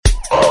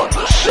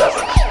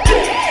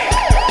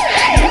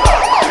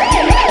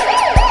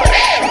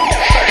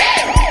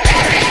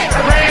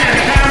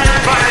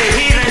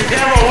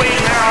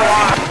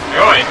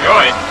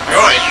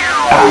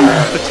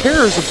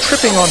fears of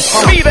tripping on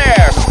pumps. Be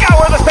there!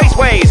 Scour the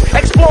spaceways!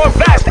 Explore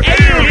vast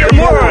alien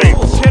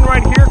worlds! Tin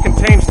right here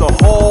contains the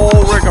whole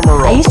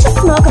rigmarole. I used to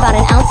smoke about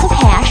an ounce of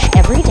hash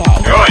every day.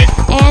 Good.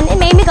 And it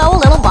made me go a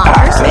little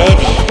bonkers.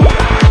 Maybe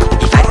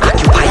if I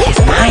occupy his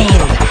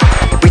mind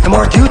with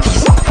more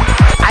duties,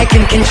 I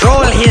can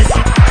control his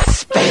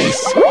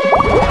space.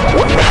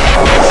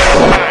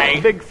 Hi.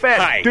 Big fat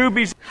Hi.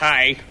 doobies.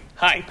 Hi.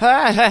 Hi.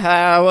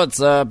 Hi,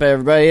 what's up,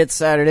 everybody? It's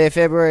Saturday,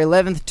 February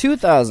 11th,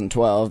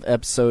 2012,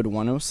 episode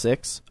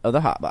 106 of the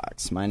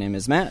Hotbox. My name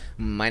is Matt.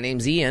 My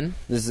name's Ian.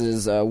 This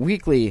is a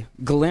weekly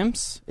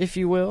glimpse, if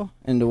you will,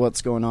 into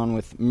what's going on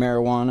with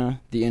marijuana,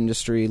 the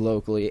industry,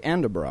 locally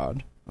and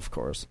abroad, of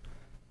course.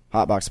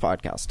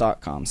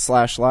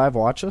 Hotboxpodcast.com/live.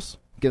 Watch us.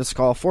 Give us a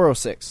call,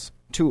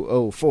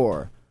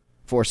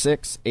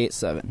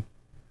 406-204-4687.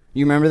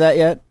 You remember that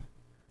yet?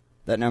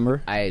 That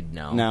number? I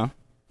know. No?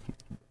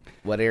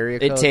 What area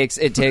code?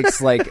 It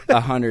takes like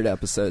 100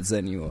 episodes,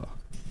 then you will.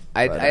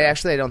 I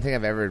actually don't think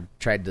I've ever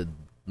tried to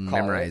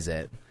memorize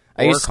it.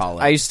 I I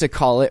used to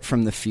call it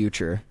from the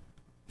future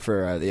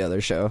for the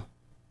other show,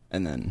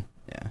 and then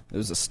yeah, it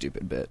was a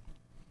stupid bit.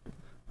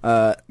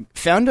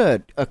 Found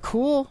a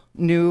cool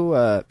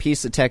new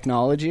piece of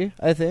technology.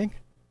 I think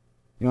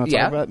you want to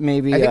talk about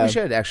maybe. I think we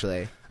should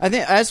actually. I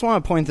just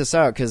want to point this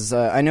out because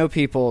I know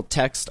people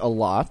text a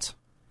lot,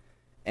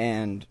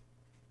 and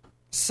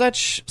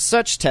such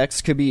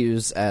text could be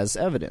used as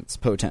evidence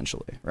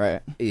potentially,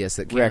 right? Yes,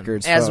 it can.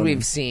 Records, as phone.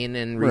 we've seen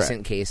in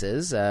recent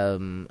cases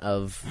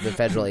of the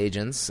federal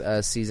agents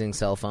seizing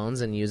cell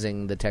phones and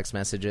using the text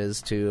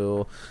messages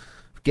to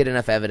get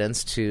enough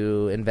evidence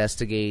to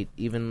investigate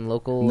even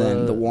local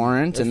then the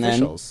warrant,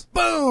 officials.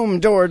 And then boom,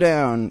 door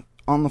down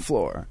on the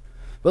floor.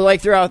 But like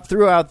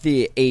throughout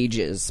the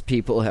ages,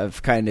 people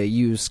have kind of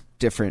used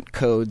different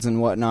codes and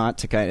whatnot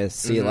to kind of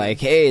see like,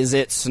 hey, is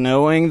it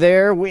snowing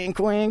there? Wink,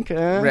 wink.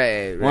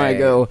 Right. Want to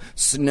go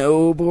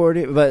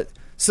snowboarding? But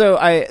so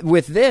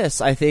with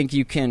this, I think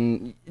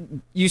it's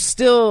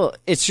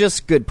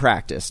just good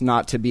practice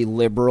not to be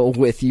liberal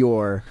with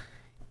your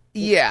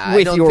words.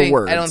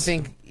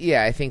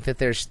 I think that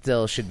there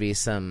still should be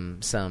some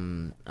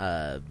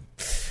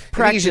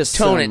practice,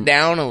 tone it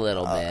down a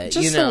little bit,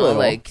 just a little.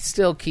 like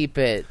still keep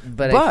it.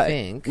 But I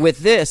think with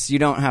this, you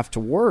don't have to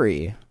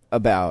worry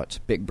about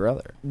Big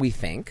Brother.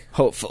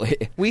 Hopefully.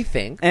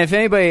 And if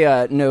anybody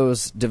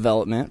knows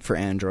development for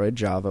Android,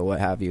 Java, what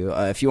have you,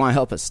 if you want to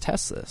help us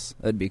test this,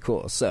 that'd be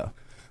cool. So,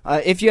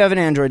 if you have an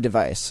Android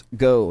device,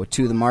 go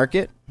to the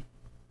market,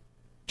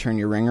 turn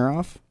your ringer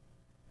off,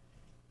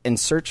 and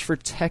search for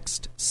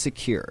Text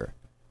Secure.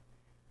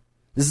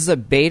 This is a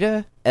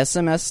beta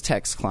SMS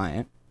text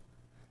client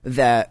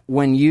that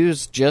when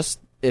used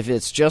if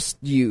it's just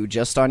you,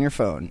 just on your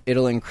phone,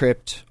 it'll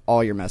encrypt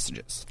all your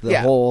messages.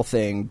 The whole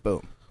thing,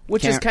 boom.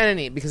 Which is kind of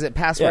neat because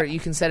you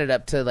can set it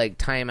up to like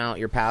time out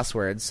your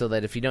passwords so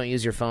that if you don't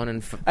use your phone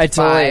in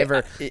 5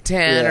 or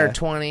 10 or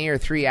 20 or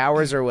 3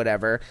 hours or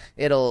whatever,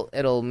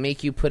 it'll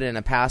make you put in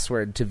a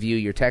password to view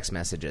your text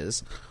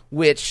messages,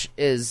 which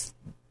is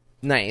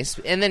nice.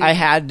 And then I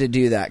had to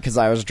do that because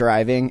I was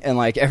driving and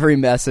like every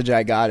message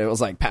I got, it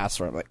was like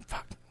password. I'm like,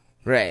 fuck.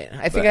 Right.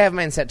 I think I have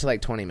mine set to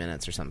like 20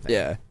 minutes or something.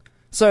 Yeah.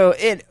 So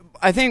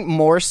I think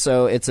more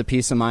so it's a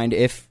peace of mind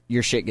if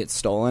your shit gets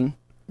stolen.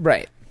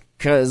 Right.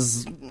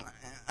 Because,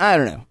 I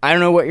don't know. I don't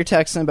know what you're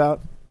texting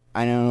about.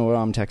 I don't know what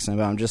I'm texting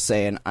about. I'm just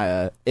saying,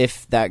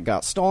 if that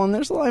got stolen,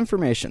 there's a lot of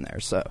information there.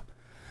 So,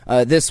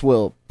 this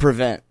will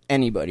prevent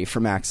anybody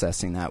from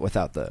accessing that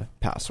without the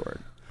password.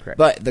 Correct.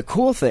 But the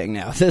cool thing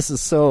now, this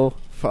is so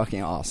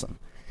fucking awesome.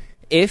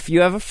 If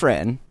you have a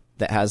friend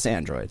that has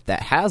Android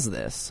that has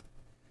this,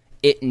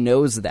 it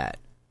knows that.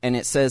 And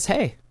it says,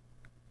 hey,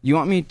 you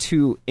want me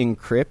to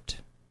encrypt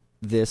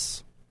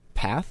this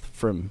path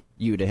from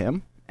you to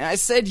him? And I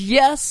said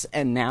yes,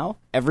 and now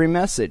every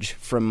message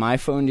from my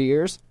phone to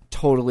yours,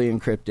 totally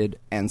encrypted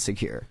and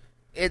secure.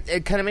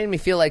 It kind of made me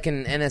feel like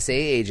an NSA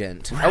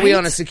agent. Right? Are we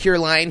on a secure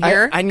line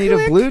here? I need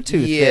a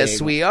Bluetooth Yes,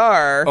 thing. we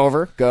are.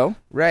 Over, go.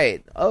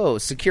 Right. Oh,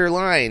 secure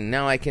line.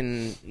 Now I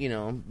can,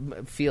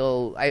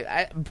 feel...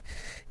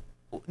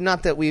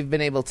 not that we've been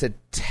able to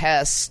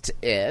test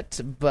it,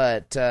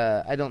 but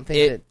I don't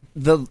think that...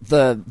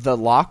 The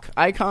lock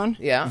icon,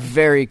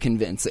 very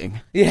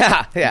convincing.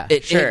 Yeah,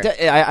 sure.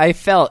 I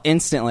felt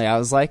instantly. I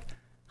was like,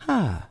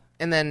 And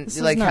then, this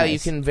like, is how you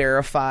nice. can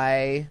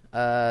verify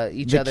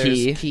each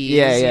other's keys,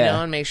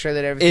 and make sure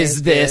that everything's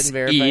is this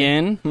good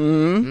and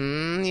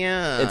Ian?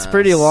 Yeah. It's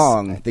pretty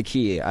long, the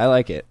key. I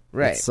like it.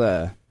 Right. It's,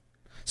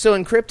 so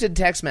encrypted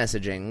text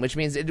messaging, which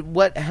means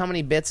how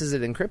many bits is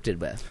it encrypted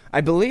with?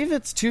 I believe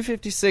it's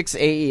 256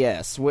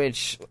 AES,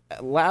 which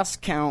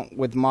last count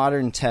with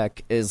modern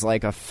tech is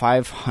like a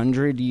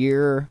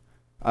 500-year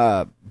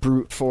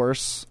brute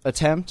force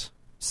attempt.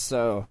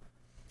 So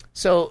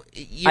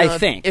I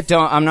think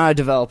I'm not a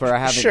developer. I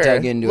haven't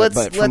dug into it,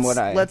 but from what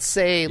let's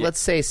say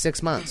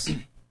 6 months,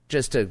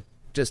 just to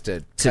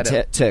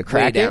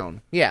crack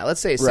down. It? Yeah,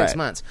 let's say 6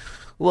 months.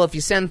 Well, if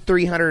you send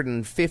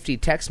 350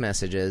 text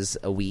messages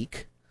a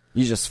week,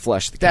 You just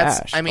flush the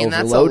cache. I mean,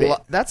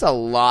 that's a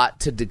lot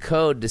to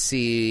decode to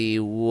see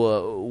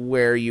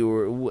where you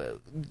were.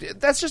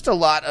 That's just a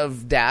lot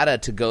of data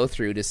to go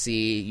through to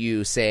see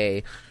you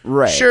say,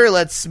 right, sure,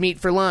 let's meet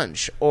for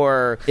lunch.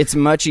 Or it's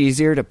much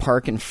easier to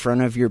park in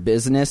front of your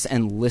business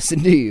and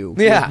listen to you.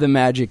 Yeah. With the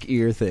magic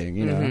ear thing,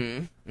 you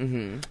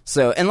know?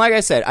 So, and like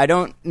I said, I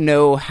don't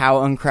know how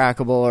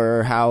uncrackable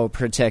or how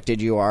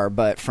protected you are,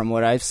 but from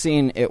what I've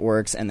seen, it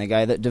works. And the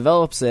guy that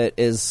develops it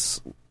is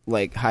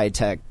like high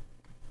tech.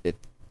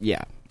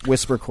 Yeah,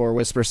 Whisper Core,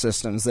 Whisper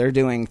Systems. They're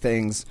doing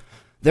things.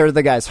 They're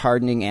the guys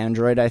hardening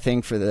Android, I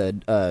think, for the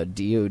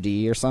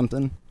DoD or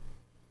something,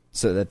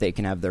 so that they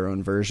can have their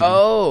own version.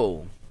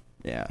 Oh,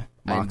 yeah,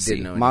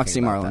 Moxie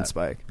Marlin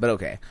Spike. But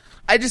okay,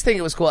 I just think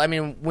it was cool. I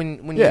mean,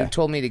 when you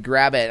told me to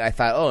grab it, I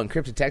thought, oh,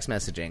 encrypted text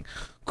messaging,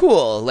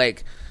 cool.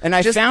 Like, and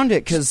I found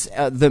it because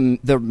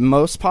the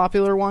most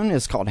popular one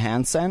is called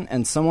HandSend,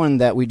 and someone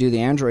that we do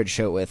the Android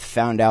show with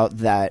found out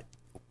that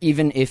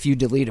even if you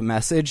delete a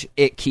message,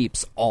 it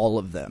keeps all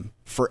of them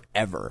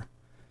forever.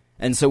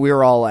 And so we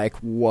were all like,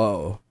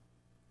 whoa.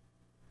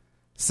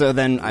 So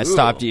then I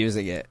stopped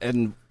using it.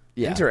 And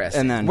yeah.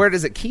 Interesting. And then where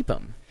does it keep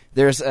them?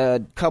 There's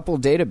a couple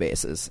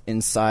databases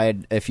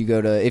inside. If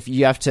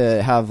you have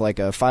to have like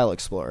a file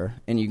explorer,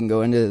 and you can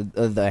go into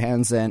the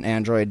HandSend,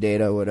 Android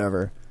data,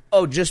 whatever.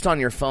 Oh, just on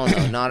your phone,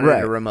 though, not right.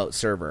 on a remote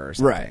server or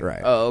something.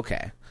 Right. Oh,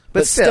 okay.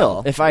 But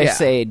still, if I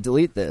say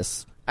delete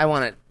this, I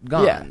want it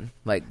gone. Yeah.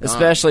 Like, gone.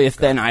 Especially if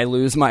then I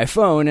lose my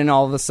phone and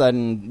all of a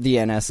sudden the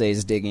NSA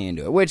is digging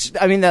into it. Which,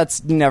 I mean,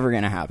 that's never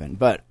going to happen.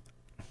 But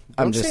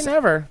Don't say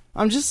never.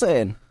 I'm just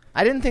saying.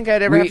 I didn't think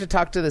I'd ever have to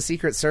talk to the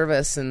Secret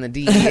Service and the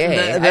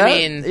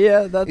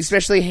DEA.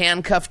 Especially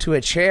handcuffed to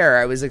a chair.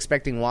 I was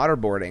expecting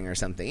waterboarding or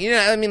something. You know,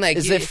 I mean, like,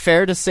 is it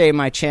fair to say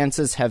my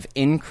chances have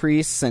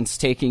increased since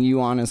taking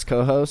you on as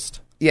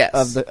co-host?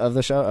 Yes. Of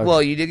the show? Okay.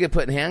 Well, you did get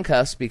put in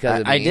handcuffs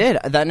because of me. I did.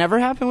 That never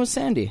happened with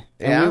Sandy.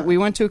 Yeah. And we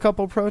went to a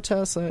couple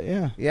protests.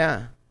 Yeah.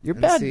 Yeah. You're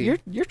bad.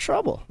 You're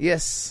trouble.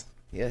 Yes.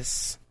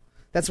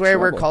 That's why I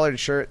wear collared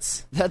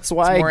shirts. That's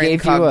why I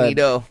gave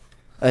you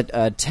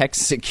a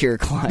text secure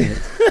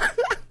client.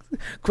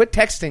 Quit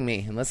texting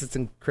me unless it's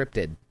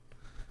encrypted.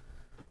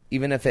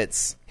 Even if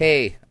it's,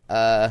 hey,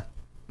 I'm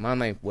on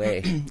my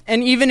way.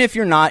 And even if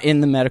you're not in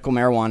the medical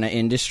marijuana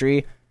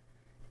industry,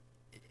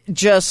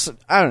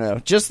 I don't know,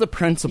 just the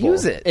principle.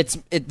 Use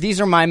it.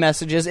 These are my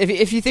messages.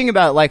 If you think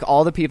about like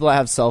all the people that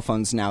have cell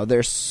phones now,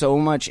 there's so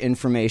much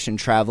information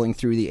traveling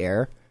through the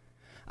air.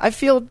 I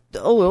feel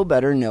a little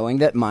better knowing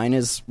that mine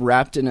is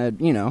wrapped in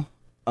a,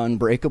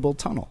 unbreakable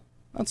tunnel.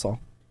 That's all.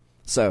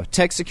 So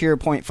Text Secure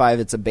 0.5,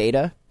 it's a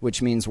beta,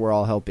 which means we're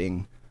all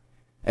helping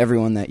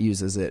everyone that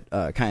uses it,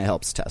 kind of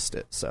helps test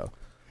it. So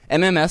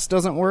MMS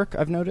doesn't work,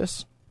 I've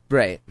noticed.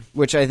 Right.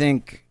 Which I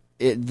think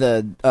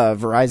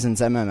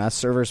Verizon's MMS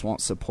servers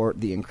won't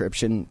support the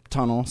encryption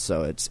tunnel,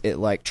 so it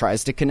like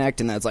tries to connect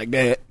and that's like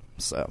bleh.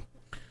 So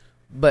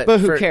but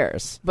who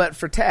cares? But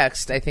for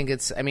text, I think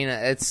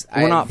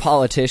we're not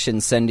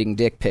politicians sending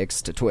dick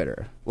pics to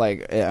Twitter.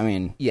 Like, I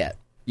mean, yet.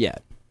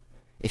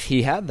 If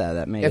he had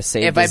that may have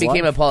saved his life. If I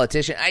became life. a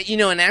politician,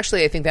 and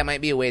actually I think that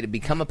might be a way to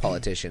become a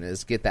politician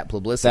is get that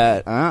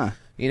publicity.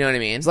 You know what I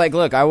mean? It's like,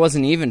 look, I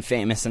wasn't even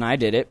famous and I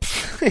did it.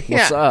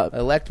 What's up?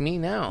 Elect me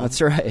now.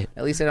 That's right.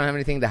 At least I don't have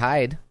anything to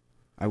hide.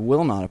 I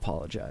will not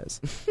apologize.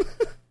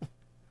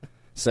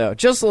 So,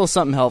 just a little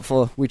something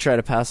helpful we try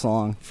to pass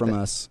along from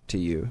us to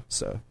you.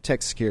 So,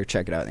 Text Secure,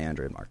 check it out in the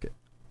Android market.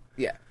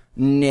 Yeah.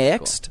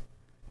 Next,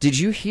 Did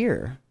you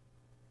hear?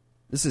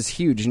 This is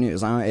huge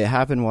news. It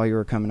happened while you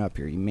were coming up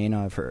here. You may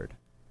not have heard.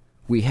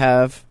 We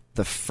have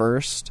the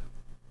first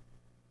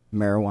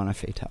marijuana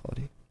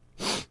fatality.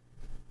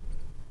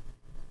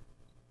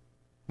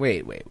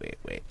 Wait.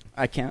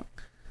 I can't.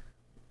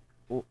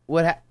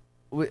 What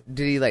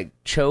did he like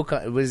choke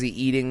on? Was he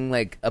eating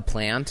like a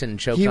plant and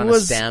choked on a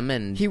stem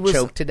and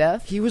choked to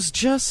death? He was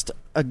just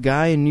a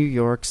guy in New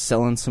York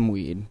selling some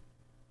weed,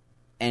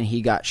 and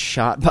he got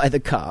shot by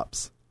the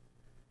cops,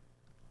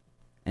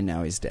 and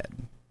now he's dead.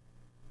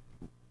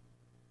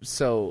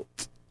 So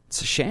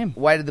it's a shame.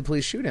 Why did the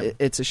police shoot him?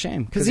 It's a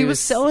shame because he was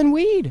selling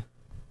weed.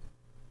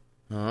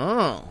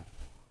 Oh,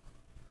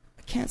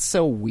 I can't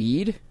sell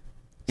weed.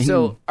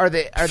 So are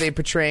they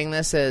portraying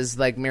this as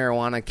like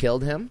marijuana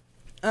killed him?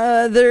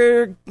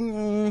 It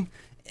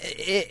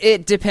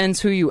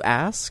depends who you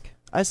ask,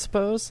 I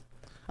suppose.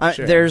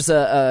 Sure. There's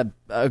a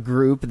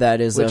group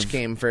that is which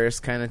came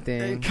first kind of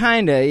thing.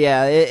 Kinda,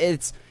 yeah.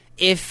 It's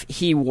if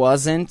he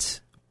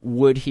wasn't,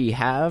 would he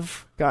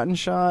have gotten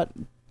shot?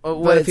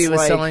 What if he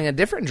was selling a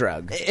different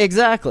drug?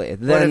 Exactly.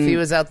 What if he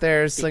was out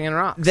there slinging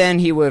rocks? Then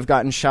he would have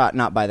gotten shot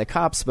not by the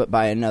cops, but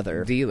by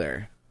another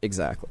dealer.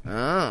 Exactly.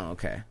 Oh,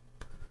 okay.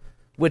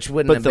 Which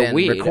wouldn't have been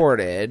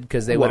recorded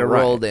because they would have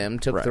rolled him,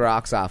 took the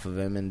rocks off of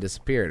him, and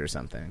disappeared or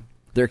something.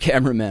 Their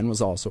cameraman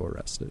was also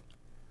arrested.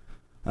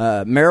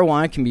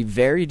 Marijuana can be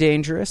very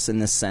dangerous in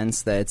the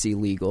sense that it's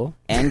illegal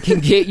and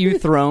can get you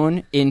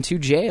thrown into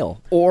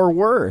jail or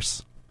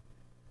worse.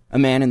 A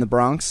man in the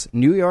Bronx,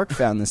 New York,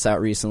 found this out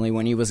recently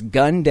when he was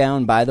gunned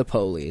down by the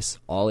police.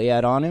 All he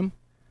had on him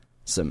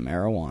some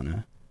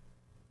marijuana.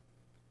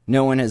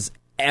 No one has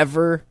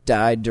ever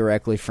died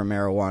directly from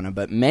marijuana,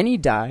 but many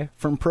die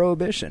from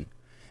prohibition.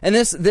 And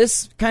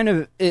this kind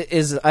of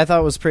is, I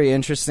thought, was pretty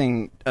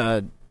interesting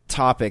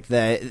topic.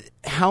 That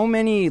how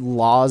many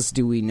laws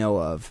do we know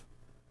of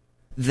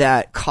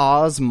that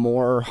cause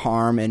more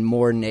harm and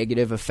more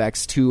negative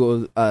effects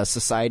to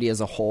society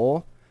as a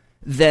whole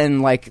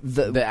than like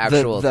the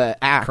actual the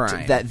act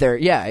crime that they're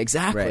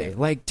exactly right.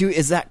 Like,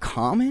 is that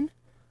common?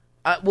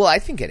 Well, I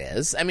think it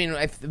is. I mean,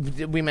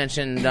 we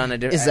mentioned on a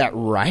different... Is that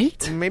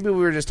right? Maybe we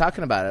were just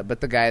talking about it,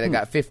 but the guy that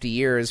got 50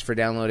 years for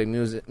downloading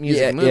music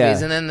and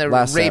movies, and then the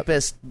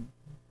rapist,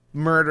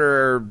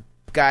 murderer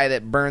guy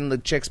that burned the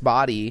chick's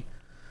body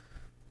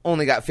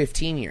only got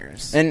 15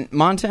 years. And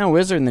Montana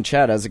Wizard in the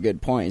chat has a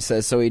good point. He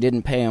says, so he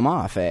didn't pay him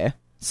off, eh?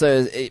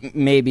 So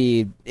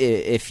maybe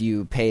if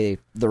you pay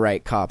the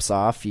right cops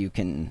off, you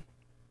can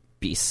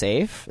be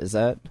safe? Is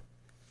that...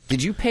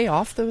 Did you pay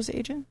off those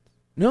agents?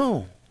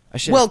 No.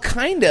 Well,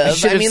 kind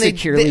of. I mean, we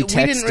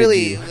didn't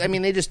really. I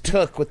mean, they just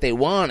took what they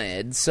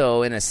wanted.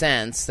 So, in a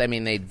sense, I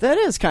mean, they. That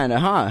is kind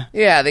of, huh?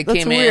 Yeah, they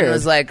came in and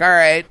was like, "All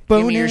right,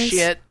 give me your Bonus.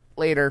 shit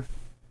later.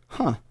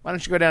 Huh? Why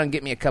don't you go down and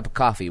get me a cup of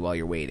coffee while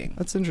you're waiting?"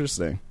 That's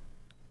interesting.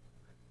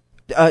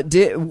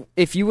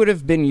 If you would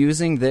have been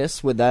using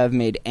this, would that have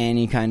made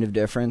any kind of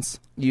difference?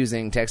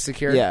 Using text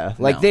secure? Yeah,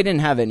 like No. they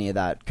didn't have any of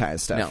that kind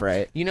of stuff, No.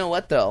 right? You know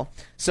what though?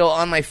 So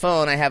on my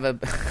phone, I have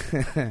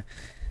a.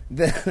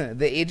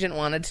 The agent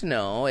wanted to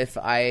know if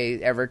I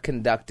ever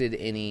conducted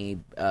any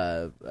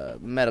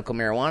medical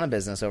marijuana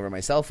business over my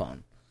cell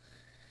phone.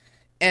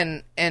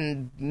 And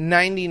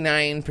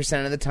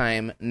 99% of the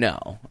time,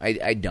 no,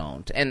 I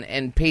don't.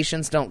 And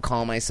patients don't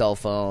call my cell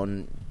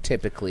phone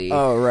typically.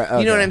 Oh, right. Okay.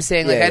 You know what I'm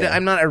saying? Like, Yeah.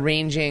 I'm not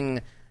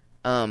arranging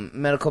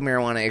medical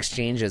marijuana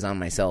exchanges on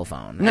my cell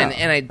phone. No,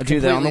 and I do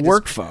that on the completely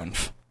work phone.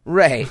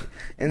 Right.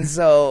 And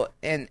so,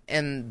 and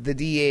the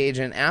DEA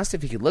agent asked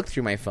if he could look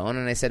through my phone,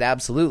 and I said,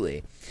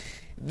 absolutely.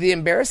 The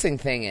embarrassing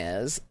thing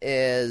is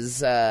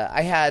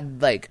I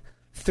had like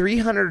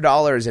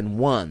 $300 in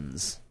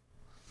ones.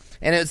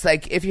 And it's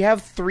like, if you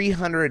have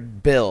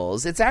 300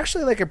 bills, it's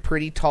actually like a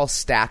pretty tall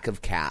stack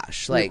of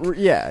cash. Like,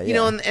 you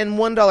know, and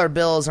 $1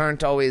 bills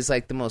aren't always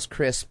like the most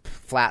crisp,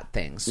 flat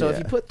things. So if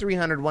you put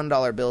 300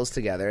 $1 bills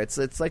together, it's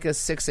like a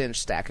 6-inch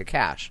stack of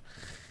cash.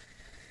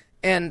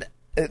 And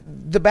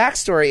the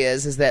backstory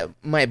is that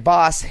my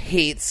boss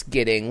hates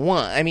getting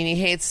one. I mean,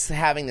 he hates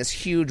having this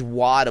huge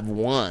wad of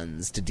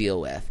ones to deal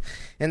with.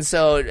 And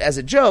so, as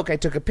a joke, I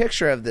took a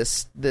picture of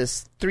this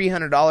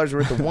 $300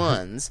 worth of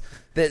ones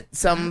that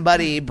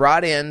somebody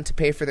brought in to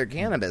pay for their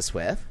cannabis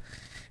with.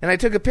 And I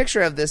took a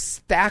picture of this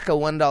stack of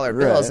 $1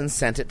 bills and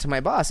sent it to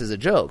my boss as a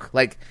joke.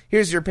 Like,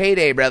 here's your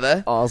payday,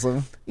 brother.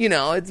 Awesome. You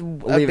know, it's a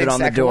Leave big it on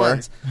stack the door. of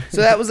ones.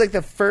 So that was like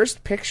the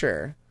first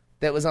picture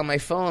that was on my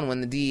phone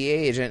when the DEA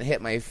agent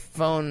hit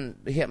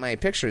my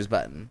pictures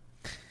button.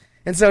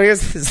 And so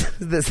here's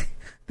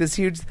this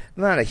huge,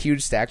 not a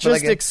huge stack, Just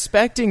but like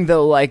expecting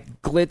though,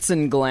 like glitz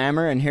and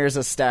glamour, and here's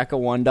a stack of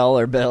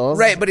 $1 bills.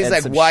 right. But he's and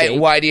like, some why? shake.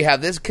 Why do you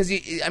have this? Because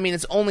I mean,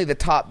 it's only the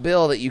top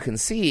bill that you can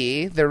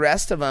see. The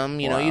rest of them,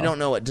 you know, you don't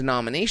know what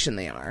denomination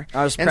they are.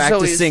 I was And so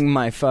practicing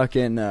my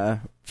fucking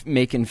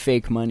making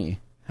fake money.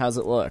 How's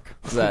it look?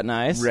 Is that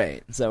nice?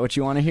 Right. Is that what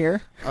you want to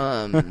hear?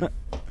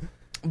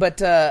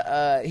 But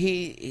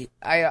I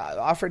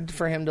offered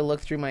for him to look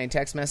through my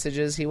text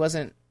messages. He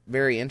wasn't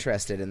very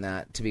interested in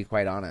that, to be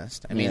quite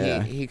honest. I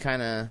mean, he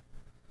kind of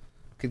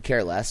could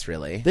care less,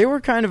 really. They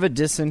were kind of a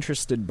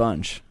disinterested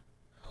bunch,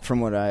 from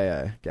what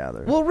I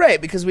gathered. Well,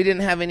 right, because we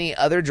didn't have any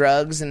other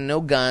drugs and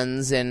no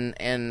guns, and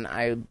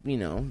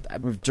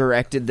We've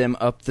directed them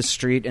up the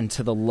street and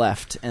to the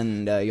left,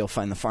 and you'll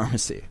find the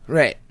pharmacy.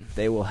 right,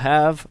 They will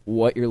have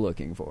what you're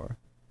looking for.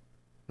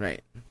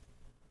 right.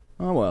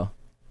 Oh, well.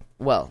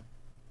 Well,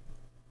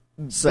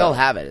 So, they'll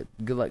have it.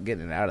 Good luck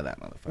getting it out of that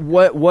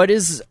motherfucker.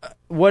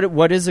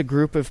 what is a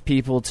group of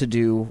people to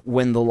do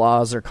when the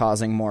laws are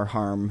causing more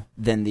harm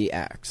than the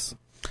acts?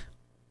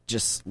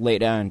 Just lay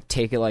down and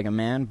take it like a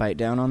man, bite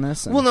down on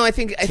this? And Well, no, I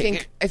think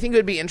it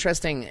would be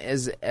interesting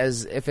as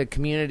if a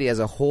community as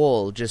a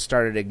whole just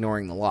started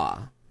ignoring the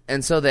law,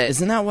 and so that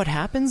Isn't that what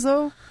happens,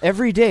 though?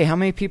 Every day, how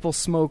many people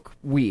smoke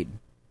weed?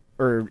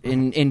 Or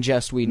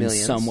ingest weed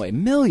Millions. in some way?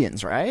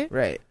 Millions, right?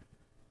 right.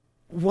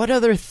 What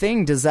other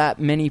thing does that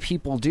many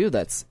people do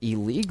that's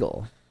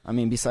illegal? I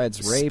mean,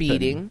 besides rape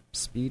Speeding. and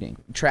speeding.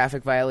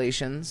 Traffic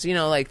violations, you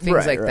know, like things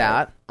Right, like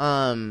right.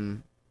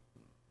 that.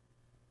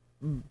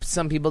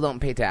 Some people don't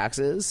pay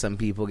taxes. Some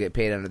people get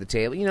paid under the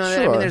table. You know, I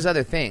Sure. mean, there's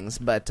other things,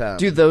 but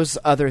Do those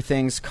other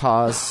things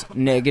cause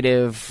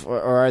negative,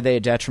 or are they a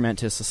detriment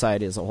to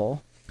society as a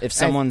whole? If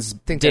someone's I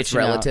think that's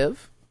ditching out-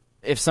 relative.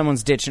 if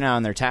someone's ditching out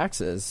on their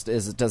taxes,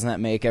 doesn't that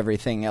make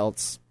everything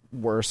else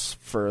worse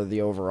for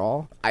the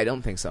overall? I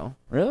don't think so.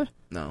 Really?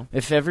 No.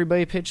 If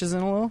everybody pitches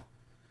in a little?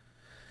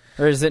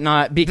 Or is it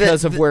not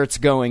because of where it's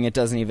going, it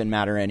doesn't even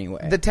matter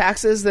anyway? The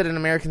taxes that an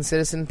American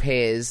citizen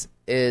pays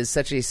is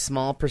such a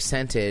small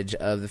percentage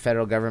of the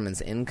federal government's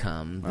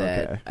income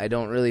that Okay. I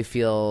don't really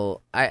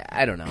feel...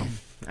 I don't know.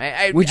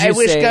 I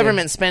wish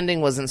government spending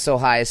wasn't so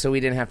high, so we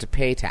didn't have to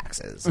pay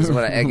taxes. Is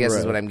what I guess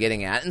is what I'm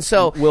getting at. And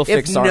so,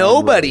 if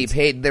nobody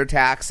paid their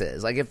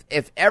taxes, like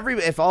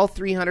if all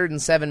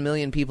 307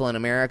 million people in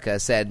America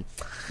said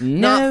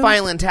not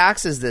filing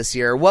taxes this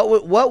year,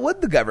 what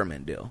would the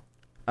government do?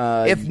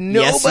 If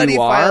nobody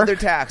filed their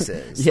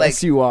taxes.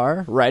 Yes, you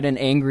are. Write an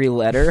angry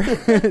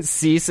letter.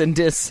 Cease and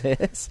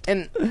desist.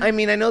 And, I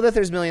mean, I know that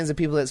there's millions of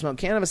people that smoke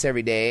cannabis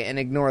every day and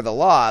ignore the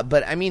law,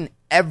 but, I mean,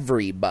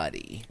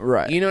 everybody.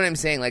 Right. You know what I'm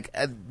saying? Like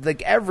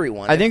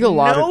everyone. I think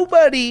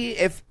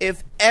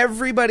if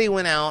everybody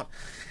went out,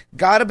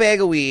 got a bag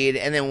of weed,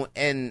 and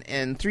then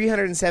and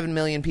 307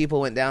 million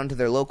people went down to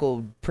their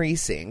local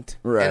precinct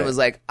and was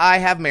like, I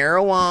have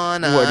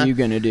marijuana. What are you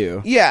going to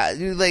do? Yeah,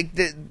 like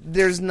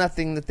there's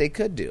nothing that they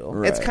could do.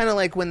 Right. It's kind of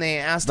like when they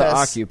asked the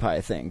us...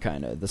 Occupy thing,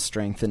 kind of, the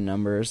strength in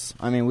numbers.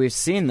 I mean, we've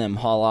seen them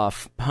haul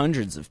off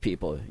hundreds of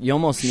people. You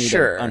almost need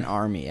an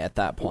army at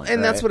that point.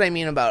 And that's what I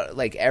mean about,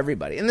 like,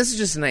 everybody. And this is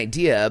just an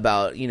idea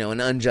about, you know, an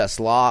unjust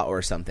law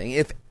or something.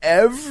 If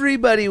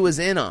everybody was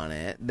in on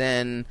it,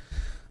 then...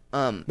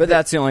 but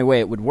that's the only way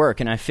it would work.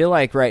 And I feel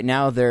like right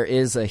now there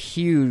is a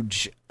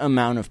huge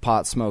amount of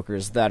pot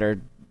smokers that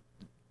are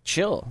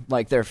chill.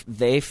 Like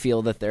they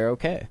feel that they're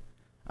okay.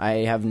 I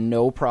have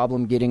no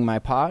problem getting my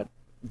pot.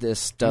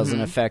 This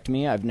doesn't affect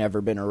me. I've never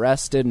been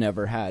arrested,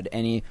 never had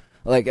any,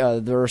 like,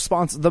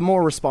 the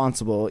more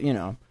responsible, you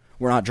know,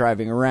 we're not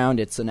driving around,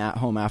 it's an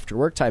at-home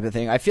after-work type of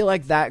thing. I feel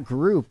like that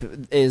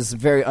group is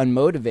very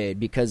unmotivated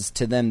because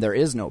to them there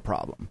is no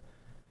problem.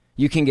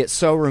 You can get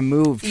so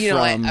removed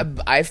from...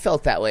 I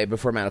felt that way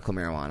before medical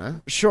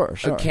marijuana. Sure.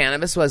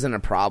 Cannabis wasn't a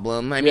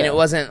problem. I mean, it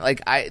wasn't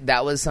like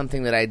that was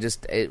something that I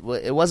just... It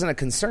wasn't a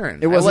concern.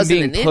 It wasn't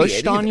being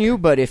pushed on you,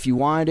 but if you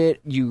wanted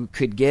it, you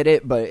could get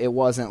it, but it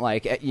wasn't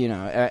like, you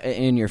know,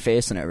 in your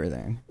face and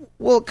everything.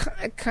 Well,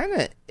 kind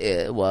of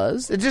it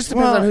was. It just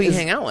depends on who you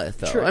hang out with,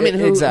 though. True, I mean,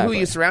 who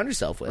you surround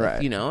yourself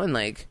with, you know, and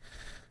like...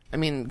 I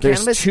mean, there's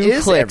cannabis two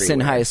is cliques everywhere. in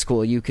high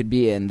school you could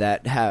be in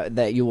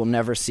that you will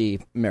never see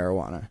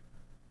marijuana.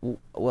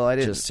 Well, I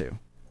didn't. Just two.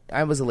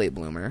 I was a late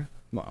bloomer.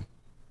 Well,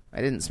 I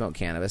didn't smoke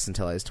cannabis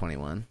until I was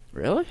 21.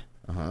 Really?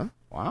 Uh-huh.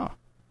 Wow.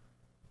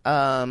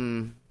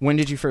 When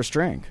did you first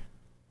drink?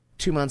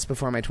 2 months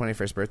before my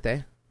 21st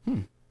birthday.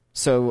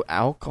 So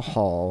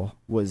alcohol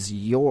was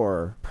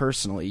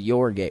personally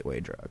your gateway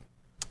drug.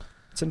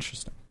 It's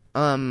interesting.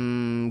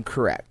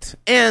 Correct.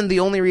 And the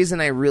only reason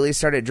I really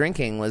started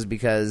drinking was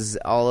because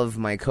all of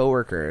my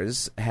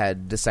coworkers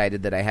had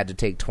decided that I had to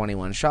take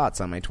 21 shots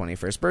on my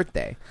 21st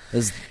birthday.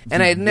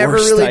 And I had never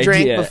really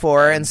drank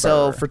before, and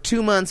so for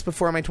 2 months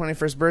before my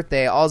 21st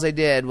birthday, all I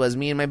did was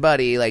me and my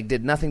buddy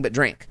did nothing but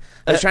drink.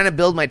 I was trying to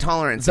build my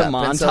tolerance up.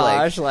 Montage,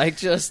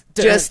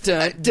 and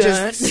so,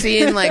 just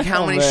seeing like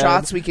how many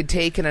shots we could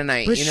take in a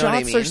night. But you know what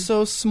I mean? shots are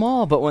so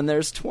small, but when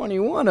there's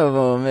 21 of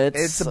them,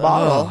 it's a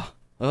bottle.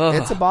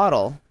 It's a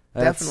bottle.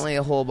 That's, definitely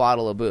a whole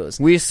bottle of booze.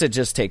 We used to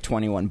just take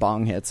 21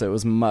 bong hits. It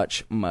was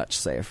much, much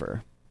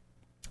safer.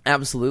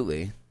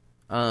 Absolutely.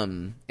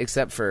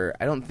 Except for,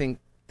 I don't think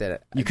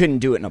that... You couldn't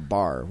do it in a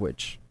bar,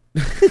 which...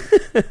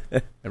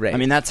 Right. I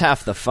mean, that's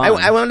half the fun.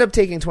 I wound up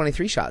taking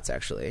 23 shots,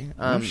 actually.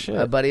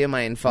 A buddy of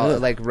mine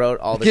wrote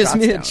all the shots down.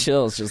 Gives me the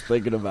chills just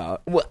thinking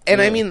about. Well,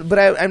 and I mean, but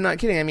I'm not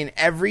kidding. I mean,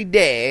 every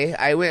day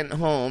I went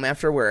home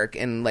after work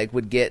and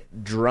would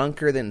get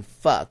drunker than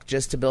fuck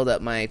just to build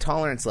up my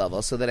tolerance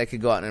level so that I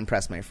could go out and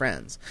impress my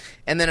friends.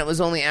 And then it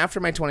was only after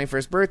my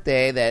 21st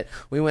birthday that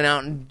we went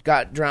out and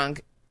got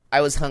drunk. I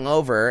was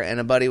hungover,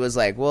 and a buddy was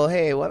like, well,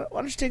 hey, why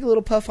don't you take a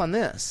little puff on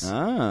this?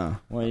 Well,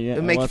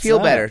 it'll make you feel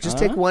better. Just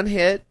take one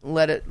hit,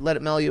 let it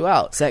mellow you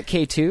out. Is that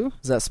K2?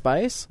 Is that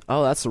spice?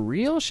 Oh, that's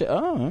real shit.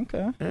 Oh,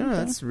 okay. Yeah,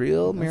 that's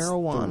real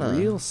marijuana.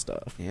 The real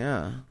stuff.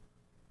 Yeah.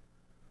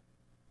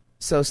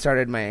 So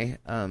started my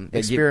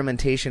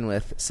experimentation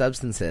with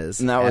substances.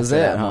 And that was it,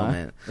 that huh?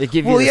 moment.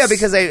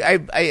 Because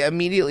I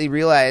immediately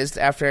realized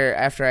after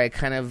I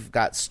kind of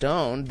got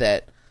stoned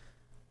that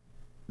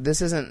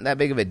this isn't that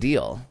big of a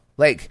deal.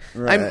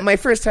 My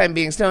first time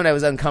being stoned, I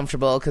was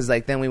uncomfortable because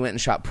then we went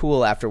and shot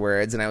pool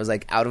afterwards, and I was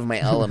out of my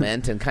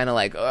element and kind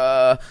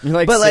of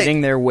You're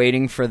sitting there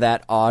waiting for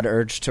that odd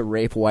urge to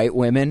rape white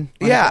women.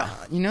 Yeah,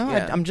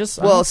 I'm just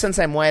since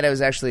I'm white, I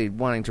was actually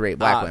wanting to rape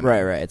black women.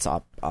 Right. It's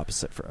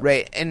opposite for us.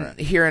 Right, and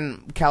here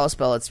in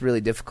Kalispell, it's really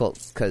difficult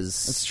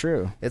because it's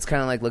true. It's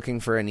kind of like looking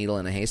for a needle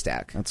in a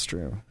haystack. That's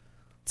true.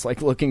 It's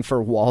like looking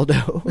for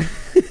Waldo.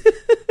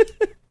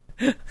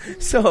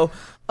 So,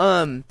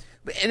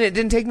 and it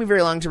didn't take me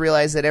very long to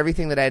realize that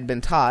everything that I had been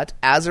taught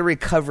as a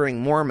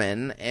recovering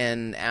Mormon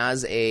and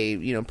as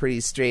a, pretty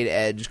straight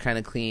edge, kind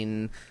of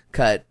clean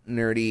cut,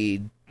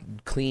 nerdy,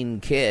 clean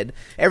kid,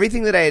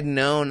 everything that I had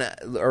known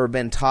or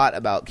been taught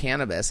about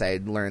cannabis, I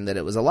had learned that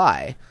it was a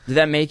lie. Did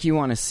that make you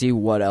want to see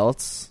what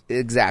else?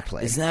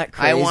 Exactly. Is that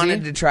crazy? I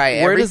wanted to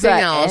try Where everything does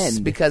that else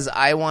end? Because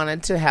I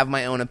wanted to have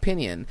my own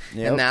opinion.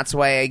 Yep. And that's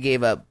why I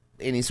gave up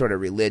any sort of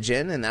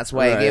religion, and that's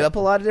why I gave up a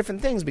lot of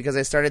different things, because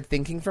I started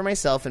thinking for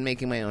myself and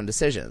making my own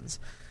decisions.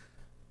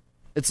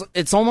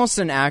 It's almost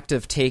an act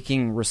of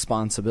taking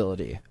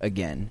responsibility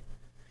again.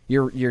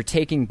 you're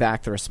taking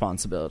back the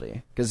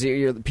responsibility, because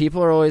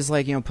people are always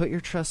like, put your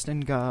trust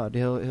in God.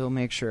 He'll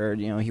make sure,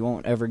 he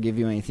won't ever give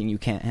you anything you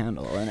can't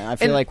handle. And I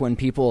feel like when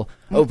people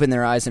open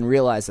their eyes and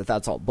realize that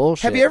that's all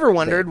bullshit. Have you ever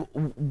wondered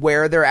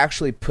where they're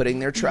actually putting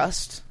their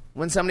trust?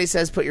 When somebody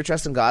says put your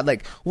trust in God,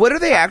 like, what are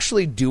they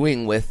actually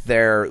doing with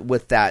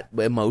that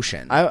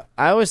emotion? I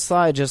always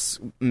thought it just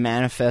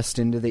manifest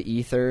into the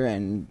ether,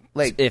 and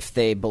like if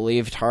they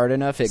believed hard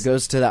enough, it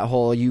goes to that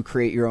whole you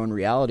create your own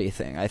reality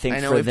thing. I think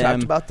we've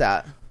talked about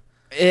that.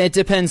 It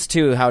depends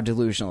too how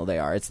delusional they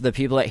are. It's the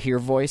people that hear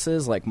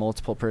voices, like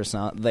multiple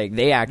personality, like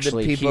they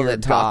actually the people hear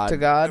that talk to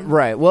God,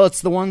 right? Well,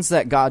 it's the ones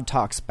that God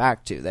talks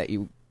back to that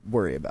you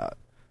worry about,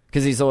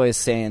 because He's always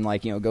saying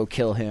like, go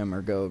kill him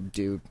or go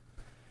do.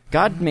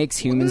 God makes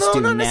humans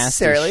do not nasty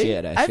necessarily.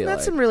 shit. I've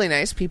met some really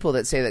nice people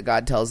that say that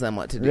God tells them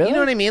what to do. Really? You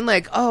know what I mean?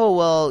 Like, oh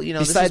well,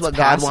 this is what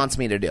God wants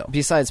me to do.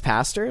 Besides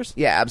pastors?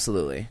 Yeah,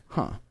 absolutely.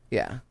 Huh?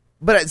 Yeah,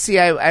 but see,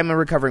 I'm a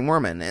recovering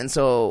Mormon, and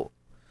so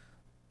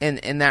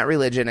in that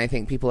religion, I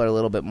think people are a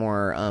little bit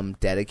more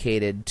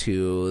dedicated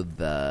to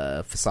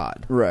the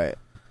facade. Right.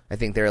 I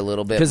think they're a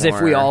little bit because more...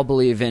 if we all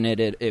believe in it,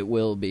 it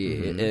will be.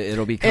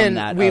 It'll become and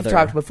that. We've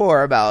talked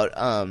before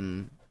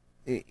about.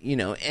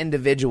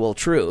 Individual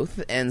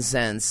truth, and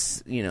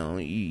since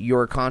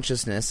your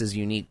consciousness is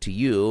unique to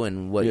you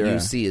and what you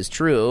see is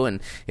true, and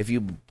if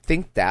you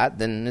think that,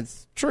 then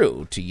it's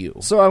true to you.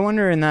 So I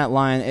wonder in that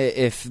line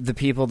if the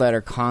people that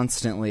are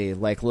constantly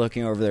like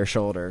looking over their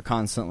shoulder,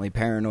 constantly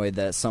paranoid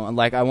that someone,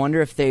 like, I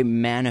wonder if they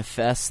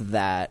manifest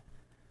that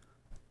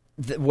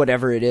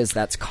whatever it is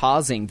that's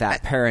causing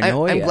that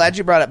paranoia. I'm glad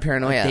you brought up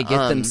paranoia. Like they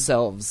get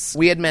themselves.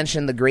 We had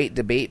mentioned the Great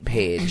Debate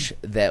page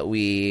that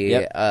we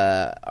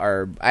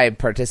I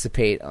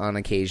participate on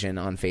occasion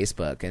on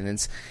Facebook, and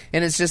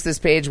it's just this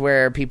page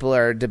where people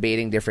are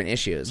debating different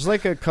issues. There's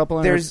like a couple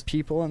of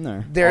people in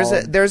there.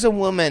 There's a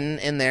woman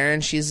in there,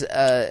 and she's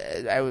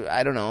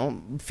I don't know,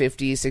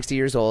 50, 60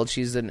 years old.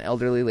 She's an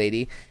elderly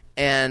lady,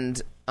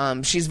 and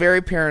she's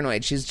very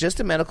paranoid. She's just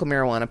a medical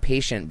marijuana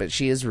patient, but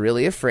she is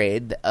really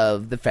afraid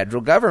of the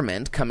federal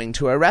government coming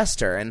to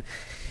arrest her.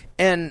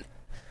 And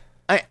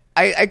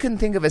I couldn't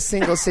think of a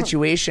single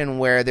situation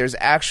where there's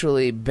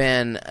actually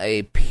been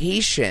a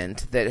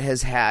patient that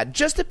has had,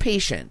 just a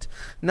patient,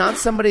 not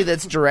somebody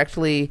that's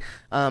directly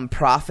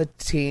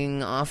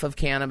profiting off of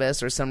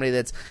cannabis or somebody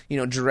that's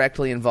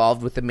directly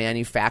involved with the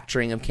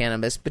manufacturing of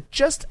cannabis, but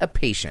just a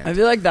patient. I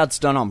feel like that's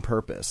done on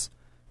purpose.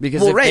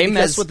 Because if they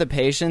mess with the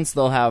patients,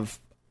 they'll have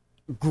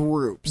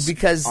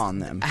groups on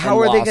them. How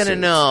are they going to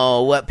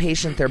know what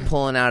patient they're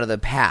pulling out of the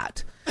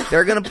hat?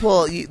 They're going to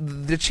pull.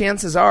 The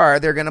chances are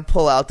they're going to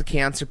pull out the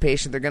cancer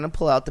patient. They're going to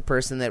pull out the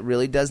person that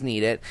really does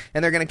need it,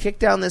 and they're going to kick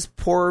down this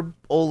poor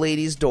old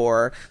lady's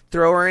door,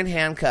 throw her in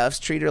handcuffs,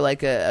 treat her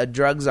like a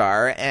drug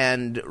czar,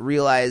 and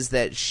realize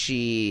that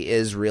she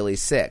is really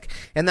sick.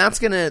 And that's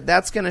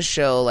gonna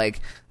show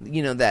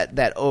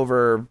that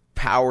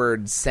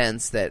overpowered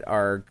sense that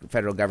our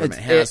federal government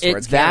has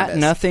towards cannabis.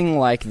 Nothing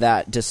like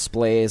that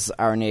displays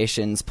our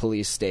nation's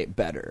police state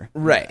better,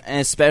 right? And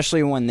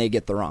especially when they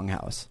get the wrong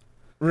house.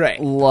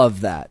 Right.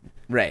 Love that.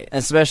 Right.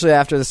 Especially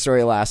after the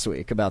story last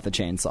week about the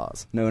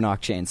chainsaws.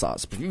 No-knock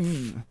chainsaws.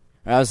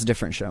 That was a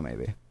different show,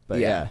 maybe.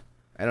 But yeah.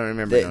 I don't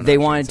remember. They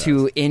wanted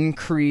to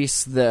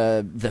increase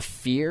the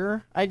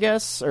fear, I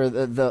guess, or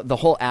the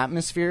whole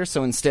atmosphere.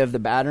 So instead of the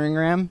battering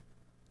ram,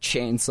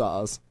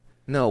 chainsaws.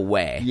 No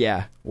way.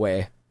 Yeah,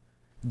 way.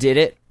 Did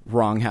it.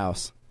 Wrong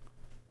house.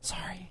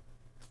 Sorry.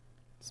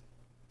 Let's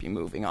be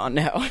moving on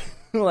now.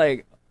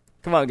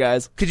 Come on,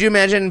 guys. Could you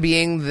imagine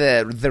being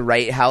the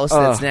right house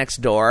that's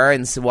next door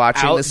and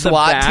watching the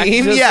SWAT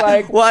team?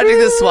 Yeah, watching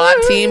the SWAT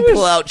team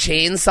pull out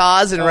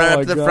chainsaws and run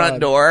up to the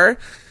front door.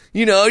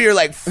 You're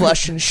like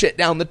flushing shit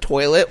down the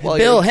toilet while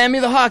Bill, hand me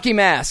the hockey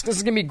mask. This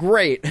is gonna be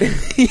great.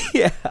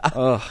 Yeah.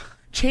 Ugh.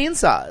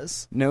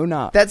 Chainsaws. No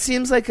knock. That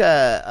seems like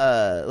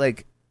a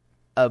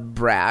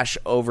brash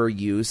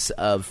overuse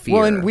of fear.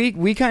 Well, and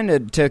we kind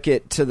of took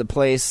it to the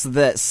place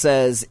that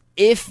says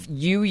if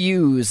you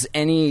use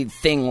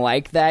anything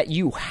like that,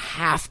 you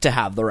have to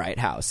have the right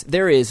house.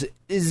 There is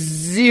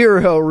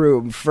zero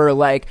room for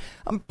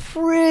I'm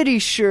pretty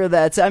sure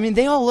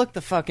they all look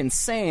the fucking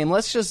same.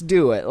 Let's just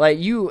do it.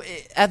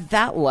 At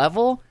that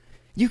level,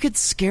 you could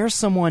scare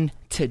someone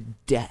to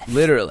death.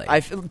 Literally.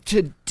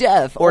 To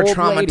death. Or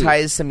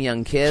traumatize some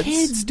young kids.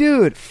 Kids,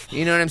 dude.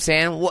 You know what I'm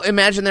saying? Well,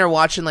 imagine they're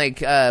watching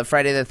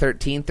Friday the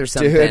 13th or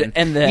something. Dude,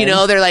 and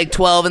then, they're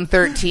 12 and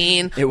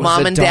 13.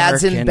 Mom and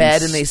dad's in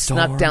bed and they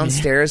snuck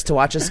downstairs to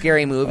watch a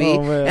scary movie.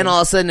 And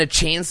all of a sudden a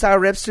chainsaw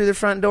rips through the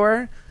front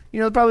door.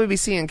 They'll probably be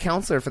seeing a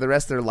counselor for the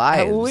rest of their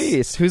lives. At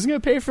least. Who's going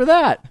to pay for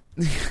that?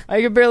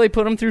 I could barely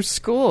put them through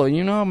school.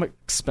 You know how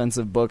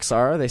expensive books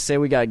are. They say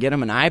we got to get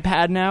them an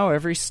iPad now,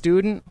 every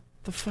student.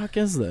 What the fuck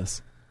is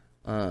this?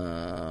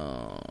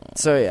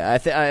 So yeah,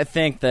 I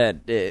think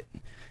that it,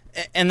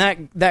 and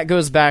that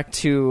goes back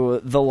to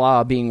the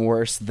law being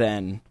worse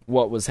than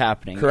what was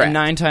happening. Correct. And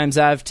 9 times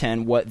out of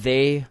 10, what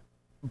they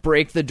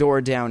break the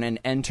door down and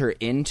enter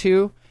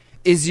into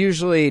is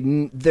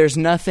usually there's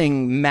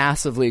nothing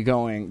massively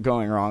going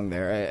wrong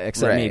there,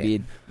 except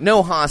maybe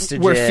no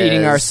hostages. We're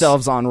feeding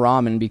ourselves on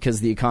ramen because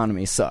the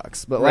economy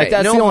sucks. But like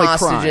that's no the only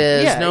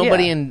hostages, crime.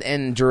 Nobody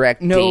in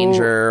direct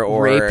danger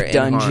or rape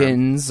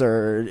dungeons harm.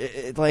 or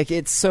like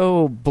it's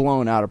so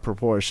blown out of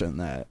proportion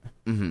that.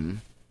 Mm-hmm.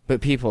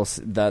 But people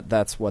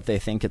that's what they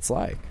think it's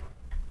like.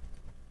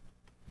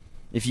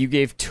 If you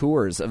gave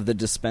tours of the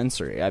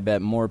dispensary, I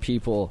bet more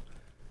people,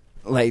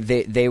 like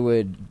they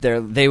would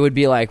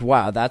be like,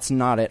 "Wow, that's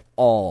not at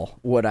all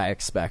what I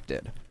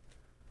expected."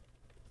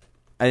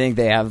 I think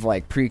they have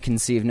like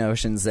preconceived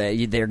notions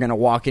that they're gonna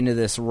walk into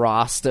this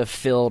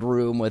Rasta-filled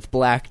room with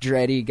black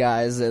dready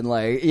guys and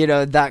like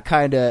that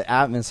kind of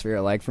atmosphere,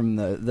 like from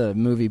the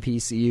movie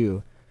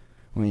PCU,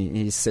 when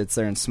he sits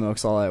there and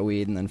smokes all that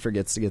weed and then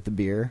forgets to get the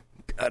beer.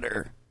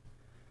 Gutter.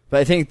 But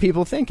I think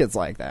people think it's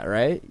like that,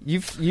 right?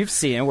 You've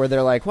seen it where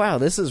they're like, "Wow,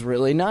 this is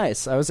really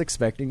nice. I was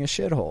expecting a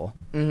shithole."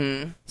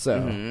 Mm-hmm. So,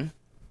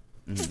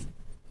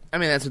 I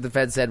mean, that's what the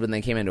Fed said when they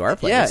came into our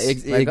place. Yeah,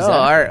 like,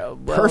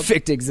 exactly.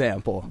 Perfect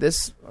example.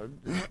 This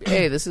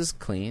is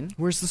clean.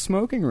 Where's the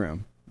smoking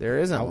room? There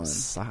isn't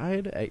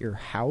outside at your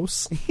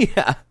house.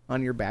 Yeah,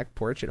 on your back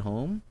porch at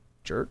home,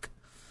 jerk.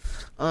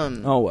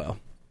 Oh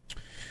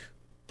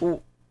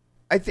well.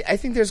 I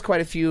think there's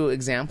quite a few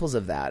examples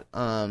of that.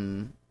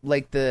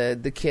 Like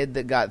the kid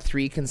that got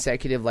 3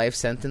 consecutive life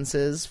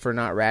sentences for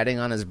not ratting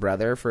on his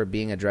brother for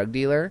being a drug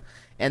dealer,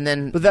 and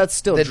then but that's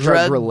still the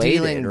drug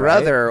dealing right?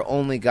 brother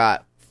only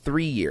got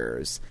 3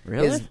 years.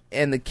 Really?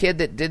 And the kid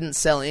that didn't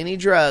sell any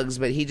drugs,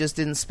 but he just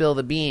didn't spill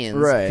the beans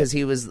because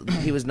he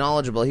was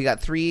knowledgeable. He got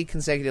 3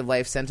 consecutive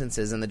life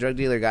sentences, and the drug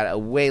dealer got a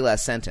way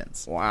less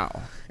sentence. Wow.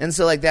 And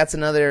so like that's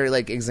another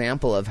like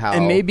example of how.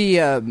 And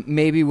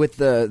maybe with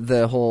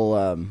the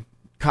whole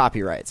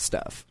copyright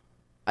stuff.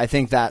 I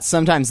think that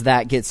sometimes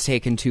that gets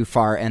taken too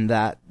far, and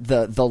that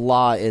the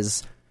law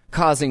is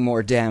causing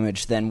more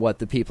damage than what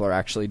the people are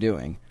actually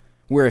doing.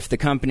 Where if the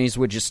companies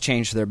would just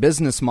change their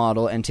business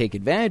model and take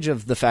advantage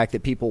of the fact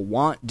that people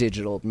want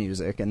digital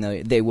music and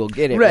they will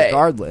get it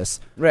regardless,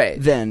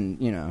 then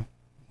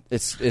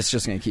it's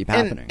just going to keep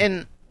happening.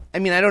 And I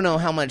mean, I don't know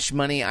how much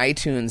money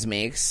iTunes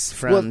makes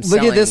from. Well,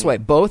 look at it this way: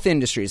 both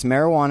industries,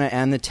 marijuana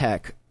and the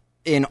tech.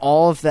 In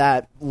all of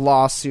that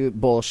lawsuit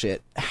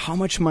bullshit, how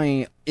much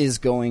money is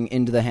going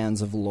into the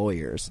hands of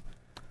lawyers?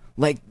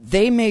 Like,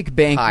 they make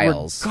bank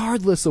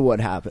regardless of what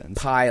happens.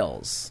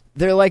 Piles.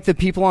 They're like the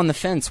people on the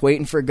fence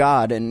waiting for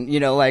God, and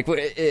like,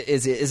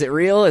 is it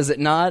real? Is it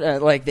not?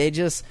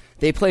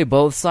 They play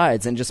both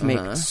sides and just make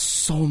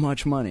so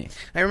much money.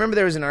 I remember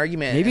there was an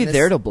argument. Maybe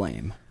they're to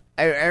blame.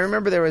 I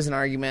remember there was an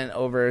argument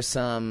over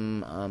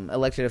some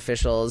elected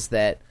officials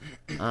that.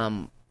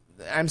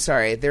 I'm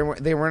sorry, they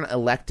weren't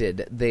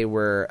elected. They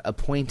were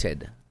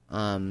appointed.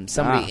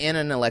 Somebody in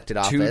an elected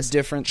office 2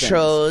 different things.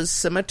 Chose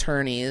some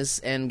attorneys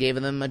and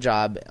gave them a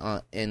job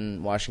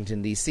in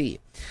Washington, D.C.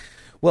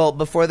 Well,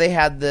 before they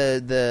had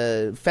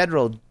the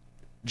federal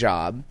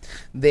job,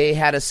 they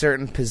had a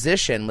certain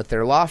position with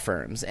their law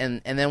firms,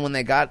 and then when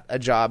they got a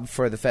job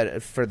for the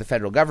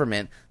federal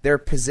government, their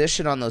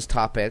position on those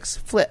topics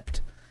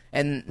flipped.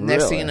 And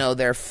next thing you know,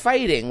 they're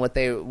fighting what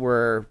they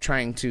were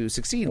trying to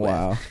succeed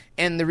with.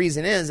 And the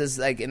reason is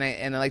like, and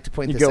I like to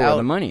point this out. Where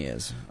the money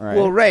is. Right.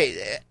 Well, right.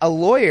 A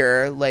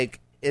lawyer like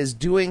is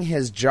doing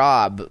his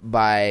job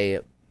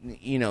by,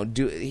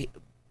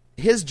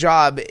 his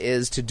job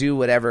is to do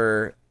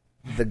whatever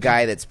the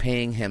guy that's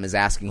paying him is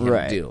asking him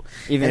to do.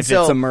 Even if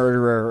it's a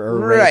murderer or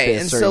rapist. Right.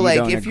 And so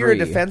like if you're a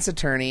agree. defense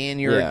attorney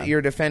and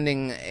you're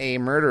defending a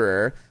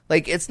murderer,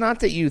 like it's not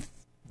that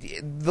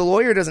the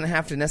lawyer doesn't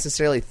have to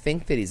necessarily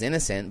think that he's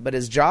innocent, but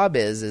his job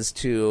is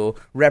to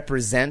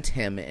represent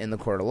him in the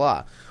court of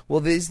law. Well,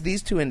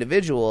 these 2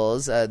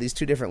 individuals, these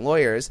 2 different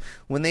lawyers,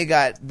 when they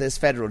got this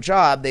federal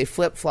job, they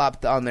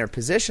flip-flopped on their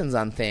positions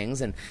on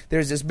things, and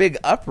there's this big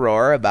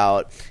uproar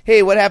about,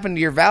 hey, what happened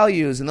to your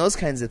values and those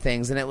kinds of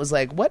things, and it was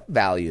like, what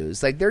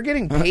values? Like, they're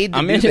getting paid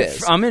to do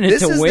this. I'm in it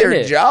this to is win their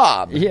it.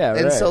 job. Yeah,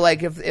 and right. so,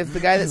 like, if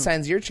the guy that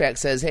signs your check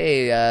says,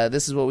 hey,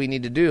 this is what we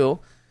need to do,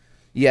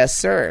 yes,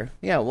 sir.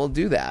 Yeah, we'll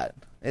do that.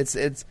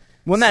 It's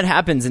when that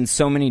happens in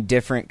so many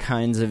different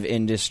kinds of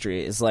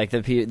industries, like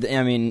the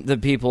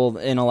people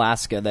in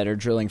Alaska that are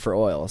drilling for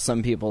oil.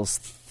 Some people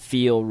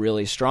feel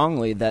really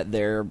strongly that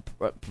they're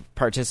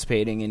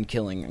participating in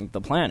killing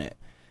the planet,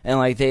 and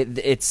like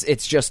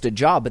it's just a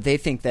job, but they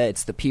think that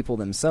it's the people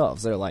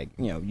themselves. They're like,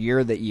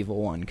 you're the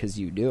evil one because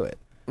you do it.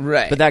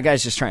 Right. But that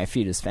guy's just trying to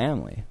feed his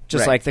family,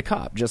 just like the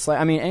cop, just like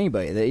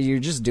anybody. You're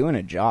just doing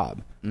a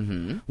job.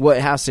 Mm-hmm. What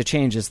has to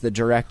change is the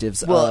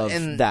directives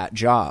of that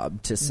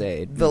job to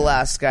say. The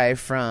last guy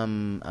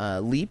from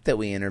Leap that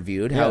we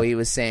interviewed, how he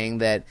was saying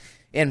that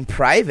in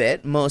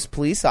private, most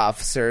police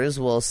officers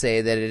will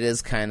say that it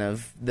is kind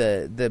of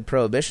the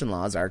prohibition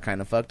laws are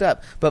kind of fucked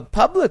up, but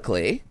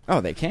publicly,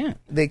 they can't.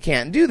 They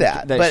can't do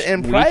that. But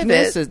in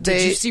private,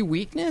 did you see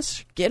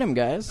weakness? Get him,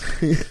 guys.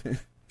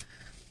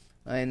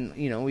 And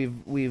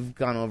we've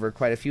gone over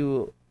quite a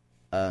few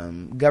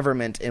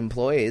government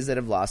employees that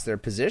have lost their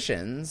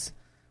positions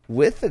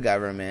with the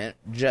government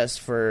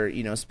just for,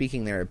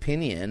 speaking their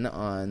opinion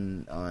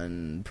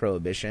on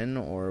prohibition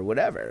or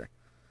whatever.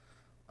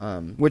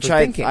 Which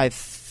I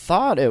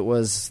thought it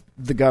was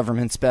the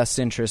government's best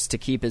interest to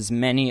keep as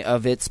many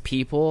of its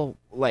people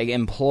like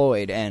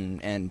employed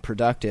and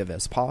productive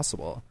as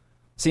possible.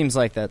 Seems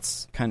like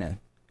that's kind of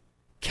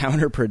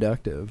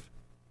counterproductive.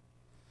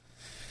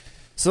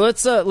 So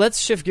let's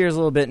shift gears a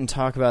little bit and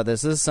talk about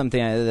this. This is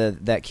something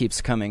that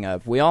keeps coming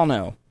up. We all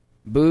know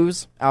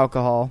booze,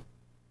 alcohol,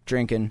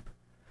 drinking,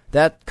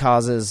 that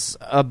causes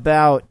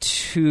about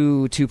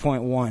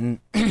 2.1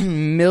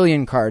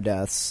 million car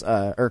deaths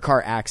or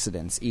car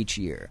accidents each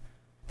year.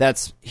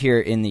 That's here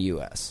in the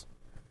U.S.,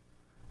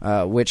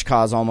 which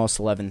cause almost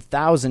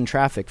 11,000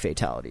 traffic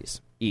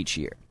fatalities each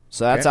year.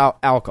 So that's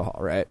alcohol,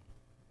 right?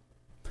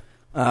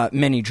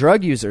 Many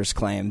drug users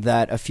claim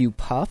that a few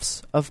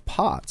puffs of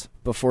pot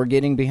before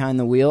getting behind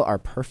the wheel are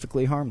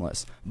perfectly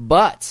harmless.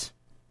 But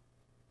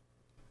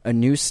a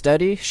new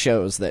study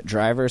shows that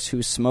drivers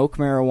who smoke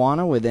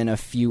marijuana within a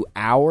few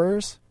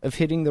hours of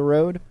hitting the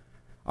road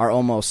are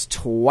almost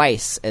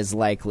twice as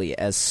likely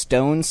as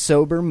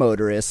stone-sober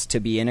motorists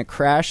to be in a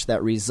crash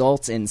that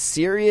results in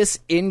serious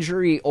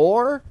injury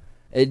or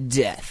a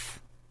death.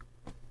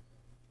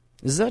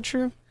 Is that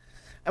true?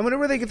 I wonder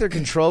where they get their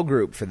control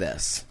group for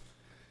this.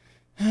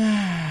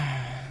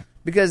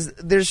 Because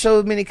there's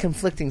so many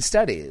conflicting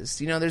studies.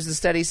 There's a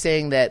study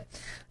saying that,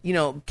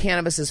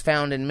 cannabis is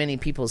found in many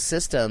people's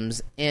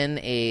systems in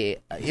a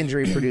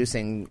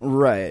injury-producing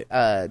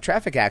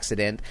traffic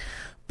accident,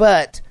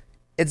 but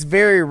it's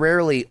very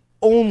rarely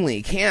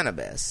only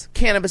cannabis.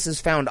 Cannabis is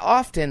found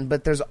often,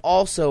 but there's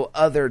also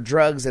other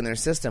drugs in their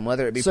system,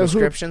 whether it be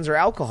prescriptions or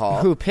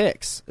alcohol. Who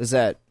picks? Is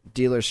that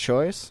dealer's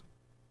choice?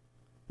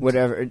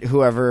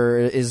 Whoever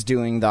is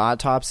doing the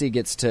autopsy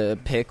gets to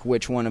pick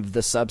which one of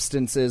the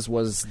substances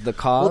was the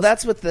cause. Well,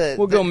 that's what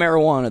we'll go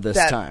marijuana this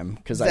time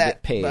because I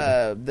get paid.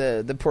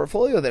 The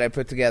portfolio that I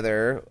put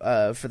together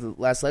for the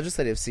last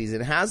legislative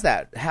season has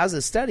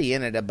a study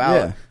in it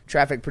about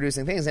traffic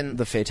producing things and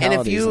the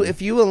fatalities. And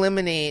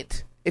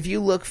if you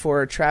look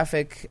for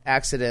traffic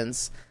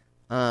accidents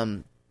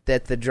that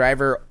the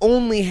driver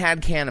only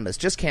had cannabis,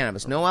 just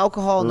cannabis, no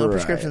alcohol, no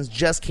prescriptions,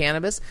 just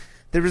cannabis,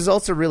 the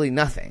results are really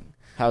nothing.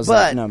 How's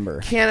that number?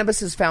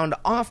 Cannabis is found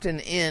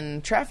often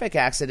in traffic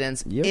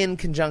accidents in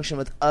conjunction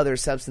with other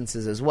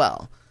substances as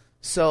well.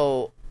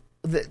 So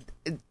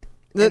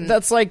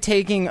that's like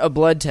taking a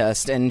blood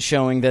test and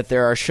showing that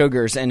there are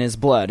sugars in his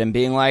blood and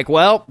being like,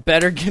 well,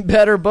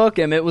 better book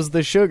him. It was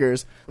the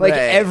sugars. Like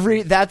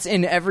that's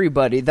in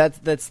everybody.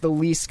 That's the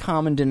least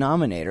common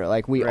denominator.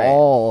 Like we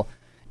all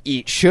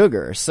eat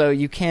sugar, so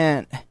you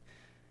can't.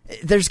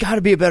 There's got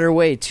to be a better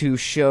way to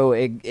show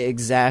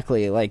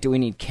exactly. Like, do we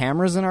need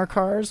cameras in our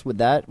cars? Would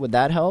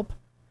that help?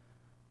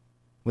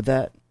 Would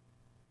that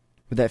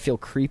feel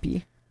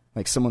creepy?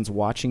 Like someone's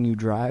watching you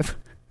drive?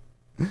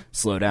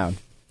 Slow down.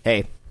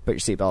 Hey, put your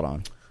seatbelt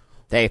on.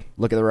 Hey,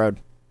 look at the road.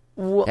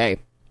 Hey,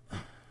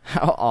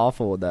 how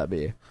awful would that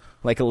be?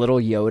 Like a little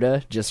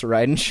Yoda just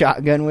riding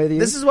shotgun with you?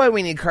 This is why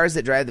we need cars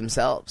that drive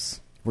themselves.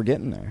 We're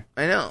getting there.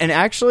 I know. And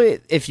actually,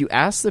 if you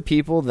ask the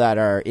people that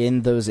are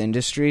in those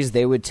industries,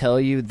 they would tell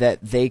you that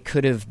they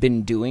could have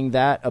been doing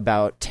that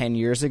about 10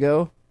 years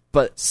ago,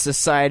 but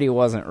society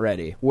wasn't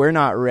ready. We're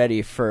not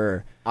ready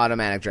for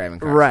automatic driving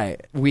cars.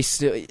 Right. I'm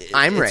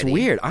ready. It's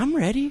weird. I'm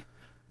ready.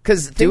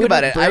 Because think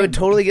about it, I would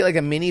totally get like a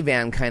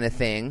minivan kind of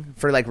thing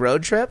for like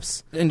road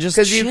trips. And just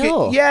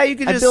chill. You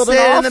could just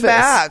sit in the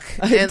back.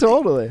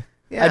 Totally.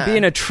 Yeah. I'd be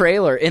in a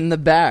trailer in the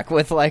back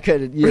with like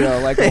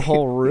a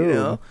whole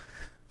room.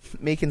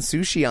 Making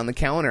sushi on the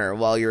counter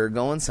while you're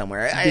going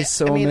somewhere.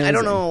 Amazing. I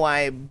don't know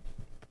why.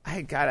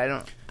 I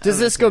don't. Does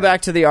this go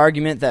back to the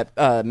argument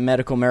that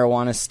medical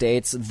marijuana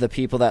states the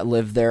people that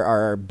live there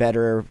are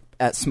better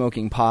at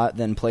smoking pot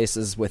than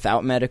places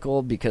without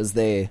medical because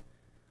they?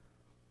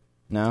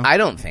 No, I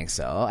don't think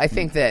so. I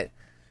think that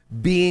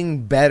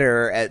being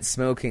better at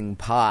smoking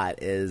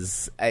pot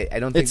is. I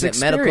don't think that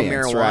medical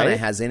marijuana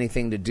has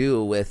anything to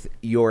do with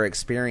your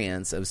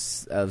experience of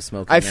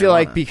smoking. I feel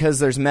like because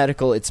there's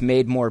medical, it's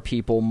made more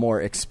people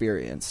more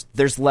experienced.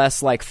 There's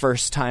less like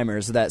first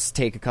timers that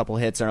take a couple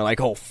hits and are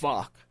like, oh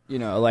fuck,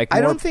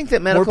 I don't think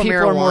that medical people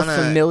marijuana are more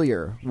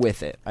familiar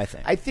with it. I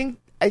don't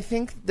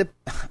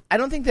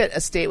think that a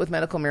state with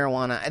medical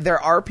marijuana. There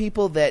are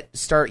people that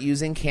start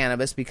using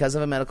cannabis because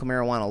of a medical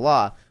marijuana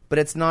law. But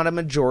it's not a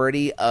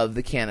majority of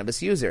the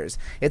cannabis users.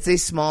 It's a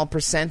small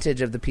percentage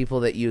of the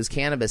people that use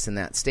cannabis in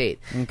that state.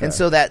 Okay. And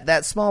so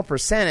that small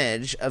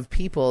percentage of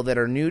people that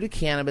are new to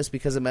cannabis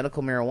because of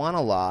medical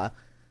marijuana law,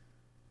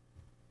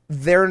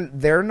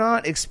 they're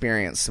not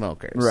experienced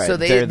smokers. Right. So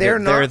they're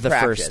the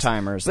practiced. first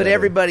timers. But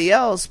everybody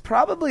else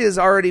probably has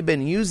already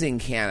been using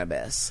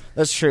cannabis.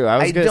 That's true.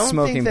 I was good at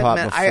smoking pot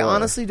before. I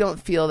honestly don't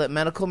feel that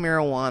medical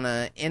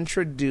marijuana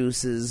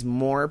introduces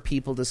more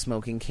people to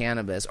smoking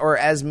cannabis, or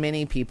as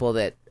many people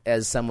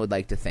as some would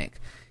like to think.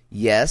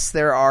 Yes,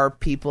 there are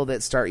people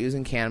that start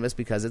using cannabis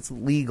because it's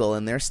legal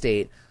in their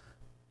state,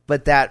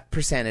 but that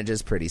percentage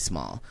is pretty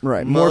small.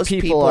 Right. Most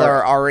people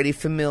are already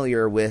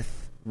familiar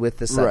with with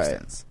the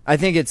substance. Right. I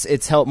think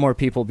it's helped more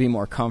people be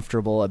more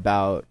comfortable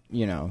about,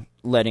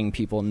 letting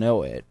people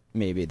know it,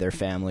 maybe their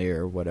family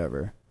or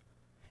whatever.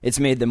 It's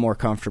made them more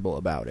comfortable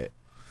about it.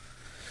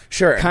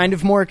 Sure. Kind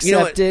of more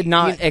accepted,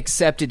 not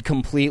accepted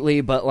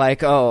completely, but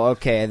like, oh,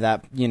 okay,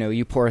 that,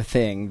 you poor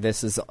thing,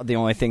 this is the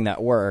only thing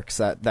that works.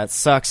 That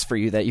sucks for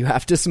you that you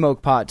have to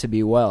smoke pot to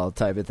be well,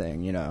 type of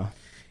thing, I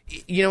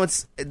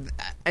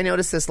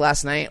noticed this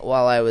last night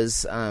while I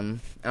was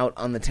out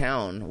on the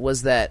town,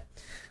 was that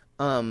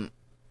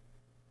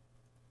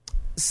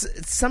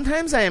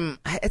sometimes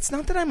it's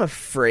not that I'm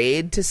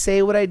afraid to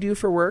say what I do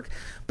for work,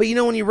 but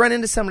when you run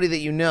into somebody that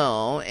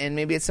and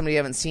maybe it's somebody you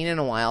haven't seen in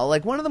a while,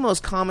 like one of the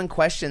most common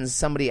questions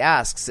somebody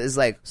asks is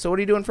like, so what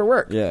are you doing for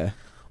work? Yeah.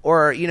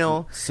 Or,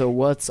 so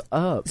what's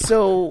up?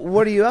 So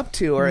what are you up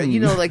to? Or,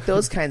 like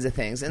those kinds of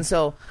things. And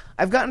so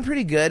I've gotten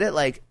pretty good at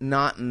like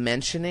not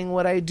mentioning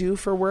what I do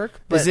for work,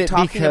 but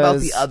talking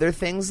about the other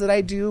things that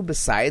I do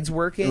besides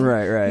working.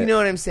 Right. You know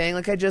what I'm saying?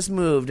 Like I just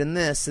moved and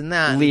this and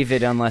that. Leave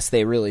it unless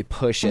they really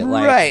push it.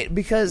 Like, right.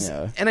 Because,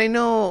 and I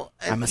know,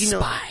 I'm a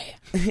spy.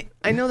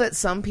 I know that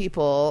some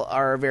people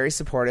are very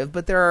supportive,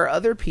 but there are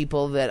other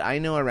people that I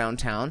know around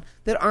town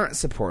that aren't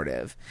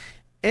supportive.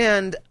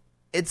 And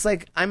it's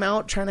like I'm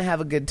out trying to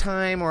have a good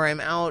time, or I'm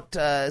out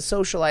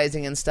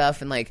socializing and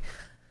stuff, and like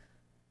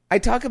I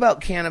talk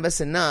about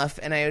cannabis enough,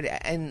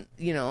 and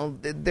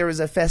there was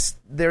a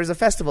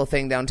festival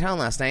thing downtown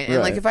last night, and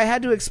like if I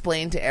had to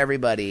explain to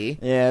everybody,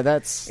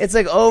 it's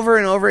like over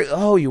and over.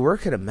 Oh, you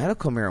work at a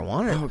medical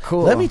marijuana? Oh,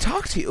 cool. Let me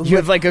talk to you. You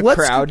have like a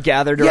crowd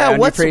gathered around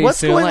you pretty what's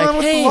soon. Going like, on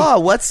with the law?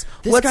 What's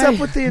up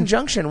with the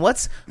injunction? How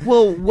does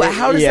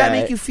that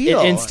make you feel?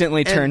 It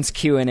instantly turns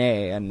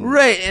Q&A, and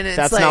and it's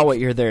that's like, not what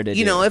you're there to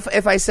do.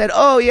 If I said,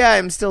 oh yeah,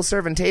 I'm still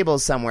serving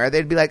tables somewhere,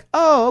 they'd be like,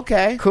 oh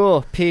okay,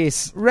 cool,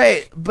 peace.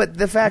 Right, but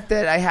the fact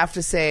that I have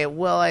to say,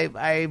 well,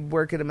 I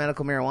work at a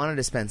medical marijuana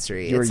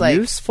dispensary. You're it's like,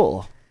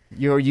 useful.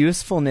 Your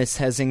usefulness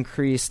has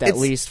increased at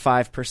least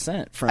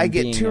 5% from I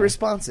get 2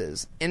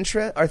 responses.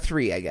 Or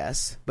 3, I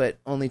guess, but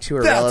only 2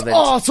 are relevant.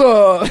 That's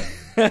awesome!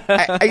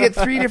 I get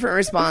 3 different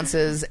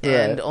responses,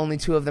 and only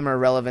 2 of them are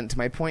relevant to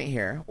my point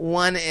here.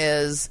 One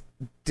is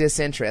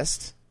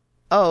disinterest.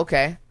 Oh,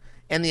 okay.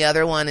 And the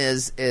other one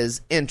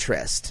is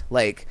interest.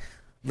 Like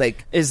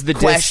is the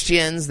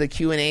questions, the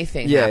Q&A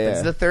thing happens.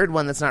 Yeah. The third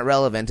one that's not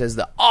relevant is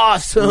the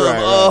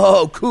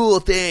awesome,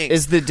 cool thing.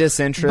 Is the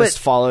disinterest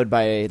followed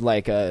by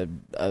like a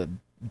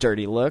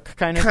dirty look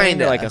kind of thing?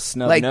 Like a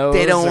snub nose?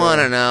 They don't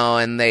want to know,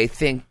 and they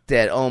think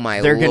that, oh my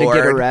Lord, they're going to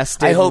get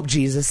arrested. I hope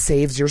Jesus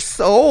saves your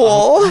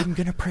soul. I'm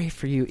going to pray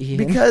for you, Ian.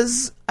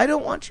 Because I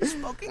don't want you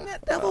smoking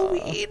that devil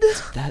weed.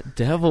 That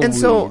devil weed. And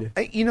so,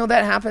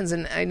 that happens,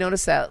 and I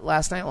noticed that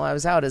last night while I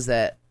was out, is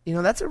that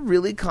that's a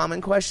really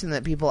common question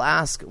that people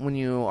ask when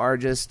you are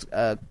just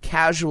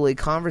casually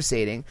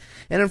conversating.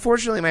 And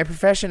unfortunately, my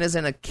profession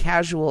isn't a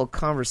casual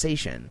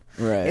conversation.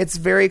 Right. It's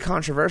very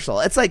controversial.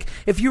 It's like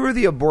if you were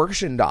the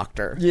abortion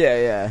doctor.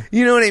 Yeah.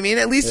 You know what I mean?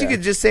 At least you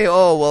could just say,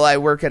 oh, well, I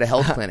work at a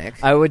health clinic.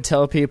 I would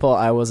tell people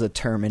I was a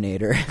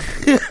Terminator.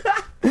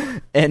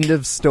 End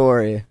of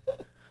story.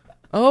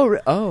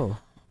 Oh.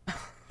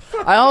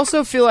 I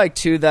also feel like,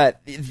 too,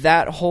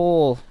 that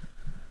whole...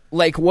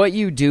 Like, what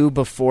you do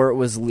before it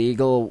was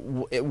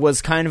legal, it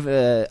was kind of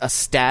a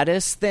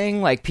status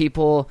thing. Like,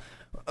 people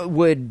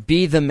would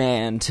be the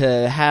man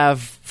to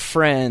have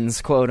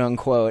friends, quote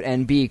unquote,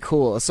 and be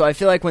cool. So I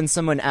feel like when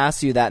someone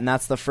asks you that and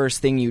that's the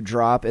first thing you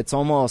drop, it's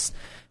almost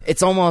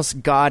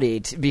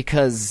gaudy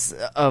because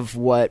of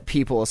what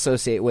people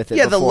associate with it.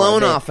 Yeah, the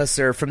loan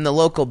officer from the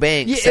local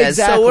bank says,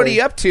 exactly. So what are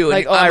you up to? And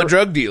like, I'm a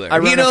drug dealer.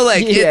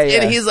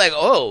 And he's like,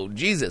 oh,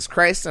 Jesus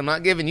Christ, I'm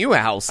not giving you a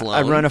house loan.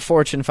 I run a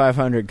Fortune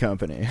 500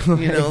 company.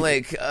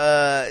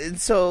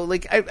 So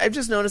I've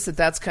just noticed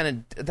that's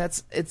kind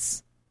of,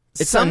 it's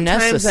sometimes I'm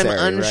unnecessary,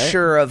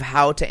 unsure right? of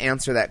how to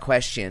answer that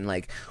question.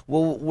 Like,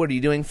 well, what are you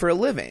doing for a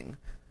living?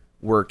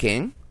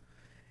 Working.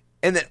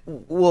 And then,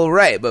 well,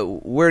 right, but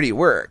where do you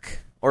work?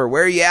 Or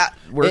where are you at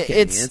working?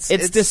 It's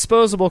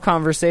disposable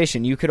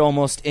conversation. You could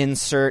almost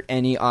insert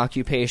any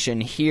occupation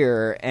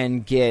here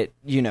and get,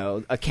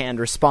 a canned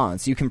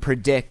response. You can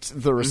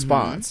predict the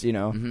response,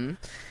 Mm-hmm.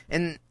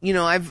 And,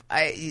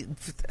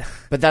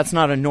 But that's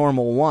not a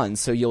normal one,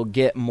 so you'll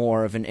get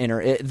more of an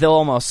they'll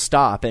almost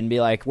stop and be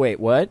like,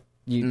 wait, what?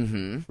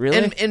 You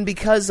really? And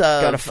because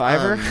of... Got a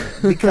fiver?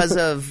 Because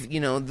of,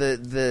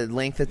 the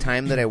length of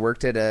time that I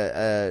worked at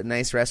a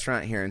nice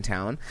restaurant here in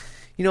town...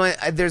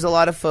 there's a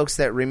lot of folks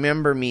that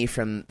remember me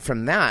from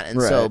that,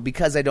 and so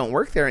because I don't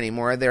work there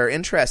anymore, they're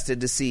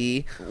interested to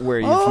see where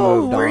you've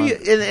moved on.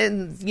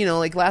 And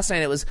like last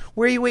night, it was,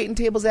 where are you waiting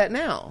tables at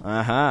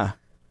now?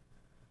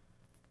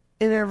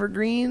 In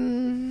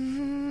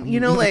Evergreen,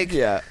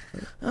 yeah.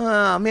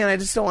 Oh man, I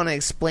just don't want to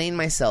explain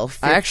myself.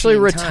 I actually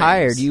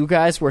retired. Times. You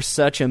guys were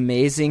such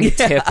amazing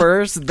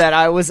tippers that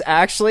I was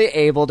actually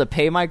able to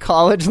pay my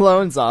college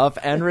loans off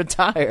and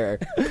retire.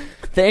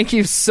 Thank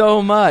you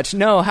so much.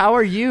 No, how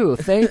are you?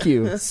 Thank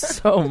you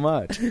so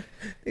much.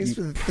 Thanks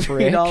for the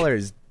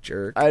 $3,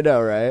 jerk. I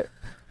know, right?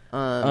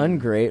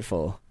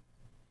 Ungrateful.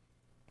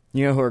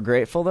 You know who are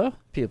grateful, though?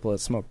 People that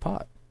smoke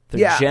pot.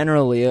 They're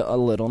generally a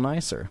little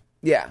nicer.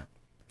 Yeah.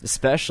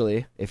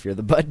 Especially if you're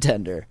the bud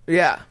tender.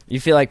 Yeah. You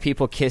feel like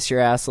people kiss your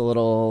ass a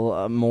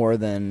little more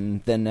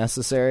than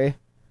necessary?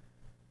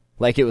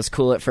 Like it was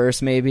cool at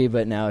first, maybe,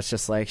 but now it's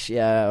just like,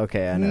 yeah,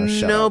 okay, I know,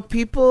 shut up.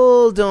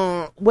 People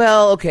don't...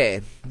 Well,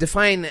 okay.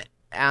 Define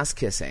ass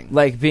kissing.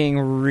 Like being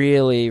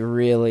really,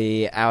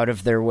 really out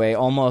of their way,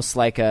 almost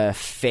like a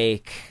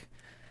fake...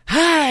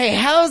 Hi,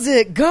 how's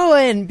it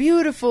going?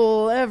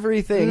 Beautiful.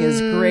 Everything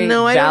is great.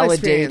 No, I don't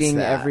experience validating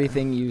that.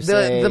 everything you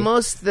say.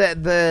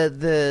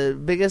 The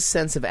biggest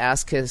sense of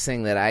ass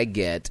kissing that I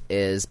get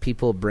is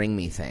people bring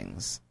me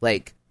things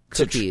like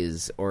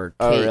cookies or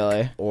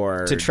cake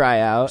or to try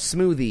out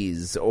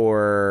smoothies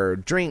or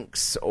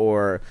drinks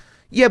or.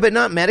 Yeah, but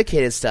not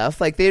medicated stuff.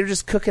 Like, they were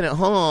just cooking at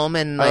home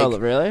and, like... Oh,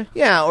 really?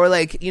 Yeah, or,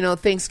 like,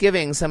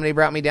 Thanksgiving, somebody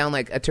brought me down,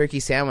 like, a turkey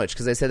sandwich,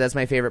 because I said that's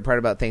my favorite part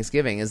about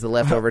Thanksgiving, is the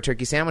leftover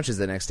turkey sandwiches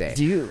the next day.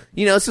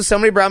 So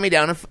somebody brought me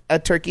down a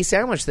turkey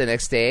sandwich the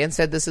next day and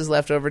said, this is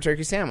leftover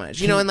turkey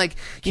sandwich. And, like...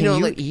 Can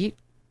you eat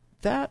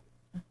that?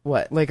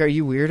 What? Like, are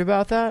you weird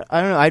about that?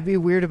 I don't know. I'd be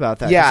weird about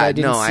that. Yeah, I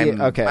didn't see it.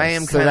 Okay, I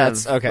am so kind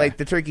of... Okay. Like,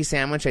 the turkey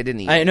sandwich, I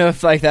didn't eat. I didn't know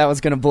if, like, that was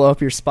going to blow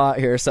up your spot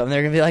here or something.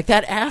 They're going to be like,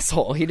 that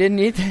asshole, he didn't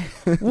eat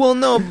that. Well,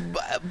 no,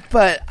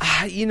 but,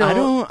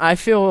 I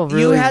feel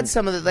really you had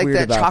some of the, like,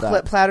 that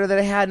chocolate platter that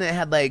I had, and it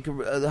had, like,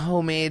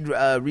 homemade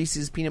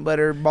Reese's peanut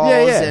butter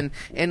balls. Yeah.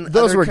 And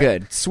those were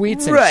good.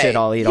 Sweets and shit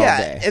I'll eat all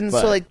day. And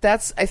so, like,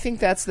 I think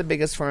that's the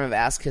biggest form of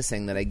ass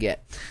kissing that I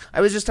get. I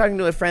was just talking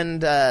to a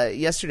friend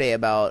yesterday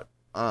about...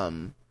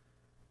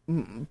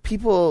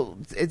 people,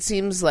 it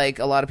seems like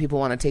a lot of people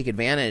want to take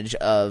advantage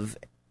of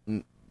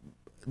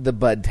the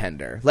bud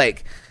tender.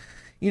 Like,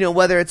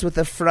 whether it's with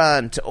the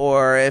front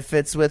or if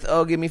it's with,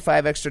 give me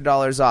 $5 extra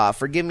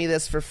off or give me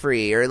this for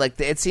free. Or,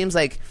 like, it seems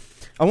like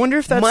I wonder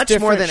if that's much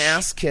different. more than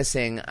ass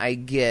kissing I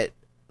get.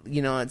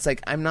 It's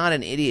like, I'm not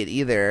an idiot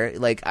either.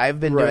 Like,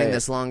 I've been doing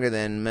this longer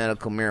than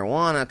medical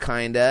marijuana,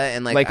 kinda,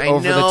 and, like I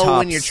know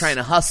when you're trying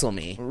to hustle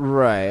me.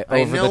 Right.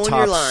 I over know the when top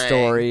you're lying.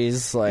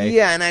 Stories. Like,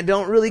 yeah, and I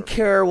don't really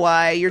care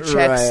why your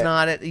check's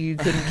you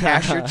couldn't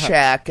cash your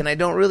check, and I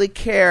don't really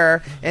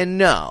care, and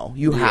no,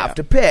 you have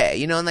to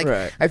pay. And,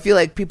 like, I feel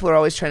like people are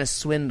always trying to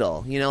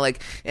swindle,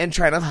 like, and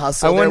trying to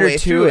hustle their way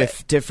through it. I wonder, too,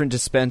 if different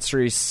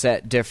dispensaries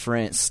set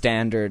different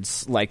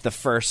standards, like the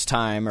first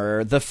time,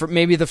 or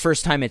maybe the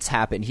first time it's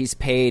happened, he's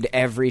paid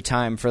every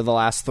time for the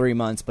last 3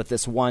 months, but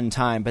this one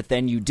time, but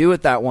then you do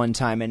it that one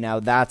time, and now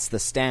that's the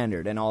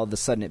standard, and all of a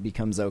sudden it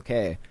becomes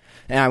okay.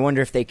 And I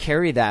wonder if they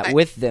carry that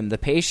with them, the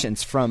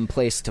patients, from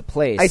place to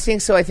place. I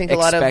think so. I think a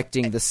lot of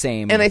expecting the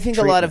same. And I think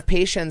treatment. a lot of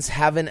patients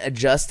haven't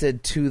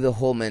adjusted to the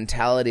whole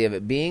mentality of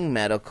it being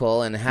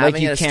medical and having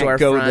like you a can't storefront.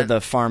 go to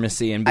the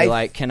pharmacy and be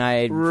like, "Can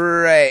I?"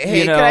 Right?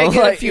 Hey, can I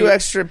get a few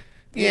extra?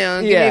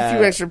 Give me a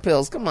few extra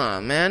pills. Come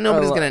on, man.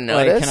 Nobody's going to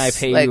notice. Like, can I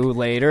pay you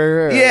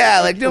later? Yeah,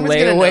 like,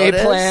 nobody's going to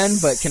notice. Layaway plan,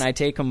 but can I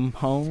take them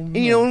home?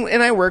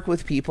 And I work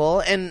with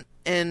people, and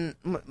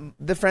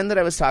the friend that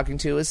I was talking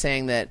to was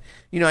saying that,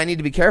 I need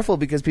to be careful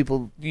because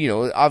people,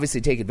 obviously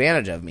take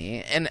advantage of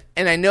me. And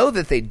I know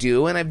that they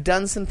do, and I've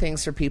done some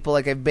things for people.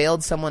 Like, I've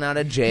bailed someone out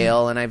of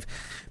jail, and I've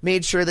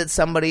made sure that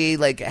somebody,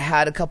 like,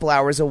 had a couple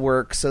hours of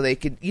work so they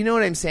could, you know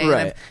what I'm saying?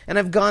 Right. And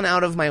I've gone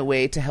out of my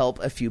way to help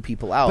a few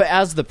people out. But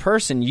as the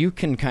person, you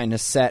can kind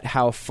of set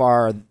how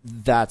far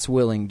that's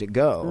willing to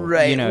go.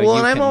 Right. And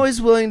I'm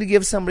always willing to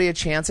give somebody a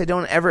chance. I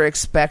don't ever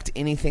expect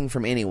anything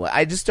from anyone.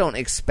 I just don't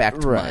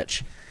expect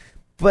much.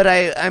 But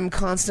I'm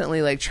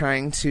constantly, like,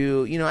 trying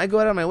to, I go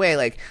out of my way.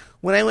 Like,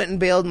 when I went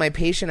and bailed my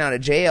patient out of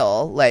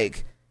jail,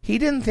 like, he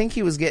didn't think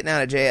he was getting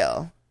out of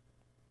jail.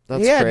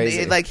 That's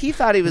crazy. Like, he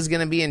thought he was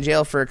going to be in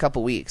jail for a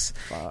couple weeks.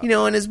 Wow.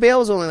 And his bail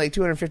was only like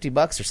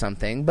 $250 or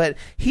something, but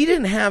he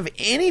didn't have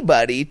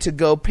anybody to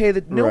go pay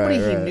nobody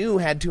he knew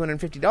had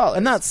 $250.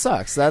 And that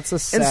sucks. That's a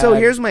sad... And so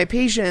here's my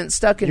patient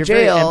stuck in You're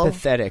jail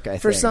very empathetic, I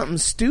for think. something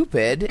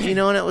stupid,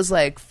 and it was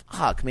like,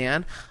 fuck,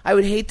 man. I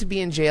would hate to be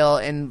in jail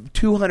and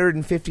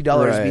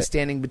 $250 be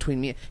standing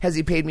between me. Has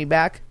he paid me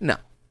back? No.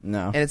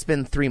 And it's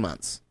been 3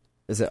 months.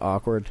 Is it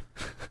awkward?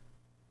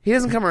 He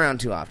doesn't come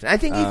around too often. I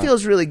think he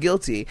feels really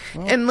guilty.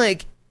 And,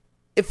 like,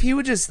 if he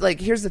would just,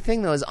 like, here's the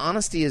thing, though, is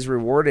honesty is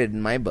rewarded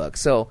in my book.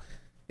 So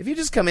if you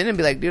just come in and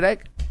be like, dude, I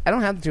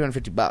don't have the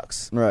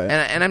 $250. Right.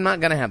 And I'm not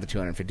going to have the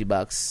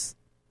 $250.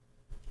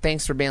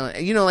 Thanks for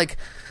bailing. Like,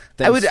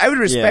 I would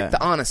respect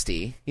the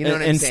honesty. You know what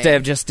I'm saying? Instead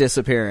of just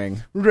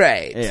disappearing.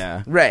 Right.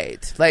 Yeah.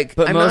 Right. Like,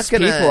 but I'm most not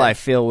gonna, people, I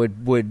feel,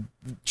 would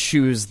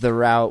choose the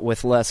route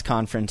with less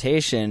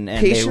confrontation,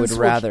 and they would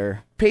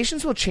rather...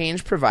 Patients will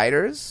change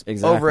providers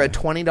over a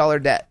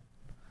 $20 debt.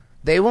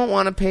 They won't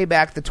want to pay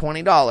back the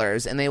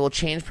 $20, and they will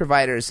change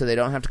providers so they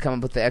don't have to come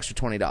up with the extra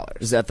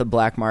 $20. Is that the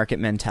black market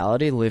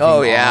mentality? Living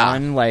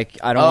on? Like,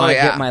 I don't want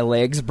to get my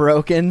legs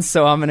broken,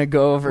 so I'm going to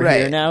go over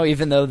here now,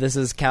 even though this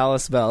is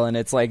Kalispell, and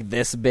it's, like,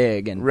 this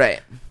big, and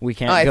we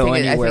can't go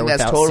anywhere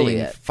without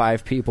seeing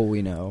 5 people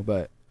we know.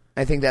 But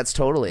I think that's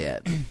totally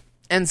it.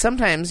 And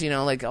sometimes,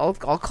 like, I'll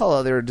call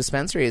other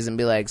dispensaries and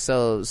be like,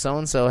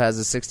 so-and-so has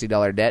a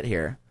 $60 debt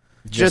here.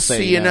 Just so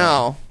you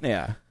know.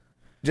 Yeah.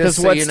 Just Because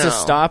so what's you know. to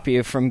stop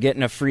you from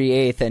getting a free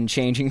eighth and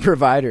changing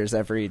providers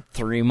every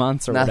 3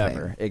 months or Nothing.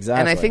 whatever? Exactly.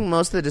 And I think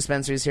most of the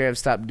dispensaries here have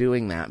stopped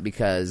doing that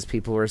because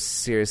people were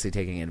seriously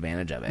taking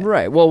advantage of it.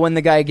 Right. Well, when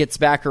the guy gets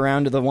back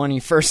around to the one he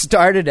first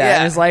started at, Yeah.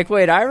 and is like,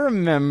 wait, I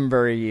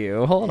remember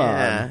you. Hold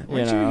on.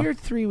 Weren't you here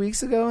 3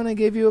 weeks ago and I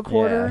gave you a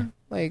quarter? Yeah.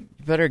 Like,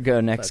 You better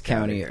go next Fuck outta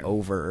county here.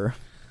 over.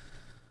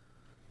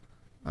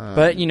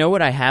 But you know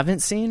what I haven't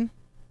seen?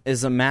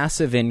 Is a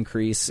massive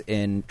increase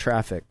in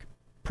traffic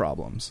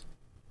problems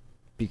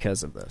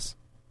because of this.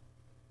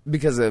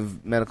 because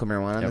of medical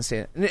marijuana in the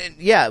state.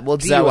 Yeah, well,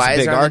 'Cause that was a DUIs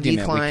big are on a argument.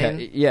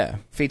 decline. Yeah.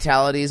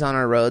 Fatalities on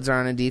our roads are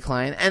on a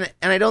decline. And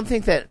I don't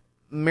think that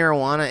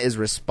marijuana is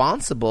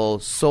responsible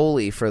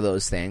solely for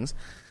those things.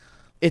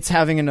 It's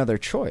having another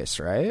choice,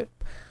 right?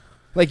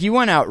 Like, you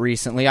went out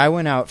recently. I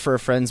went out for a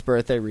friend's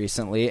birthday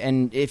recently,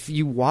 and if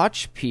you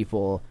watch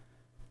people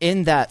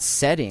in that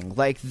setting,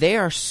 like, they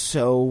are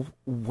so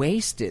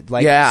wasted,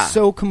 like,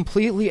 so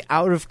completely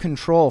out of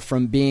control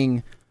from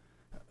being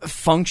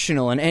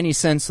functional in any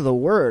sense of the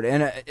word.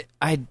 And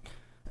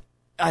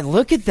I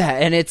look at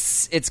that, and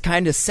it's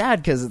kind of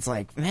sad because it's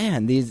like,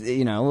 man, these,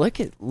 you know, look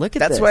at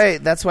That's this.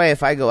 That's why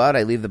if I go out,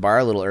 I leave the bar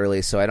a little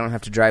early so I don't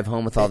have to drive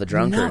home with all the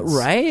drunkards. Not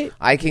right?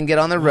 I can get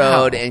on the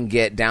road and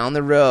get down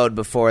the road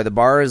before the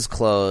bar is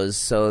closed,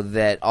 so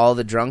that all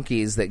the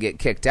drunkies that get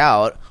kicked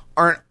out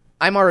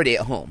I'm already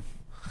at home.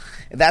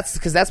 That's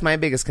because that's my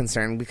biggest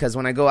concern, because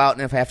when I go out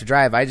and if I have to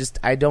drive,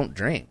 I don't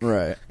drink.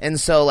 Right. And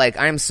so, like,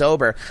 I'm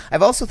sober.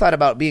 I've also thought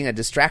about being a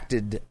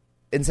distracted,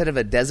 instead of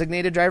a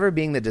designated driver,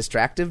 being the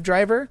distractive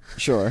driver.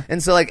 Sure.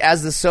 And so, like,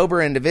 as the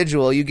sober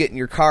individual, you get in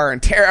your car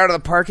and tear out of the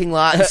parking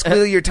lot and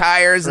squeal your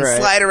tires and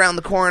slide around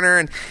the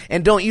corner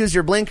and don't use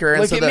your blinker. And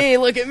Look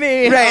at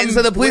me. Right, and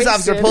so the police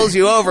officer pulls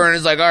you over and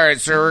is like, all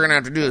right, sir, we're going to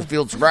have to do this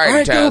field sobriety All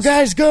right, test. go,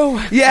 guys, go.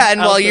 Yeah, and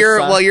Out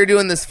while the you're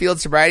doing this field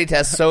sobriety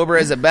test, sober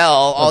as a bell,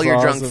 all That's your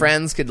drunk awesome.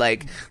 friends could,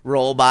 like,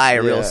 roll by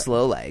real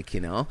slow, like,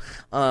 you know?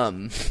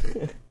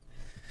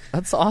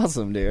 That's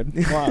awesome, dude.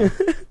 Wow.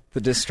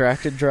 The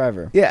distracted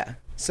driver. Yeah.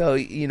 So,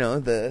 you know,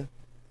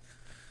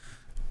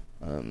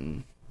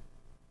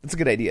 it's a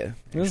good idea.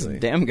 It was a actually.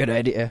 damn good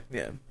idea.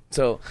 Yeah.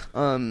 So,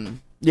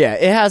 Yeah,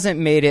 it hasn't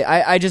made it.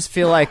 I just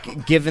feel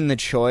like, given the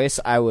choice,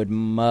 I would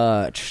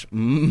much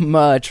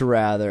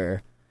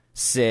rather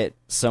sit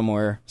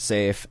somewhere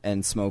safe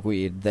and smoke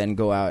weed than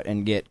go out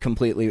and get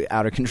completely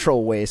out of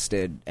control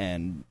wasted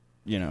and,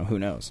 you know, who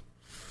knows.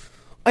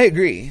 I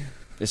agree.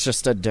 It's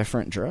just a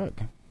different drug.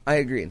 I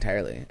agree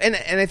entirely, and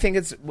I think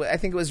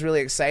it was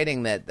really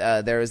exciting that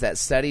there was that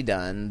study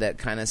done that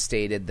kind of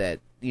stated that,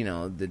 you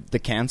know, the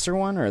cancer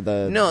one or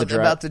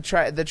about the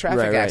traffic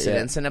Right,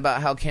 accidents, and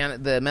about how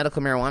the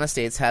medical marijuana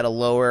states had a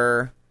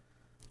lower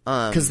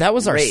because that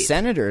was our rate.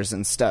 senators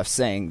and stuff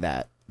saying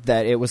that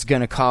it was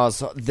going to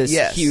cause this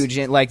Yes. huge,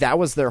 like, that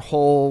was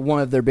one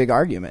of their big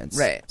arguments,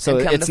 Right. So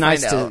And come it's to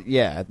nice find to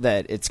out,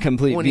 that it's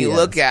complete when BS. you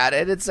look at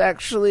it, it's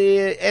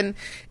actually and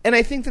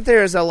I think that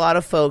there's a lot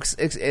of folks,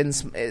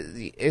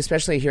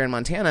 especially here in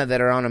Montana,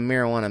 that are on a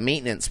marijuana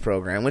maintenance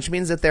program, which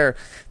means that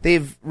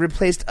they've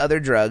replaced other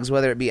drugs,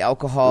 whether it be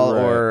alcohol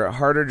or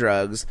harder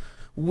drugs,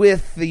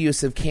 with the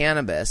use of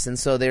cannabis, and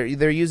so they're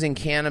using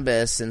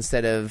cannabis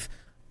instead of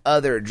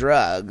other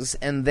drugs,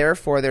 and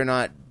therefore they're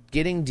not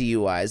getting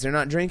DUIs, they're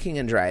not drinking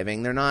and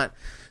driving, they're not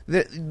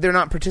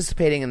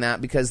participating in that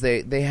because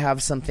they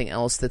have something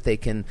else that they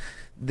can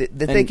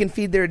they can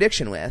feed their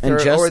addiction with, and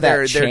or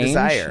their change,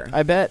 desire.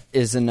 I bet,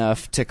 is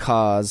enough to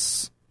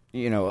cause,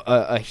 you know,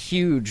 a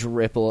huge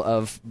ripple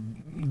of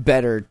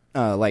better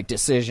like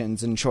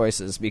decisions and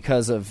choices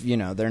because of, you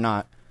know, they're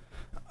not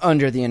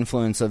under the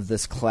influence of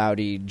this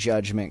cloudy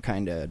judgment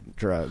kind of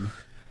drug.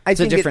 It's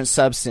a different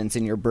substance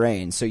in your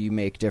brain, so you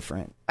make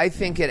different. I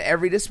think at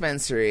every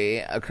dispensary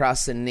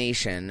across the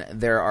nation,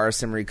 there are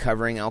some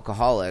recovering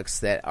alcoholics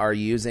that are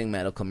using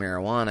medical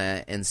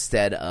marijuana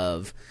instead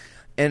of...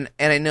 And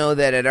I know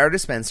that at our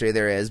dispensary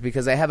there is,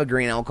 because I have a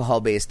green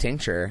alcohol-based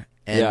tincture,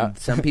 and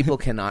some people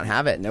cannot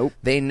have it. Nope.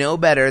 They know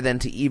better than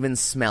to even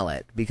smell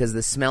it, because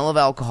the smell of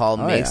alcohol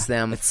makes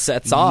them it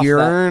sets off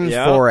yearn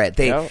that. for it.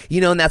 They, Yep.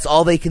 you know, and that's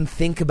all they can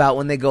think about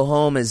when they go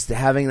home is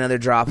having another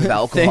drop of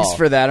alcohol. Thanks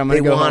for that. I'm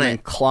going to go home want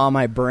and claw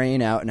my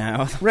brain out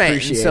now. Right,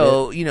 Appreciate and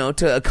so, it. you know,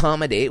 to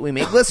accommodate, we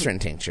make glycerin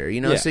tincture,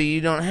 you know, Yeah. so you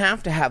don't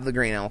have to have the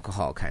grain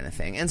alcohol kind of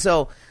thing. And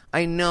so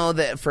I know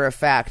that for a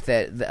fact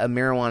that a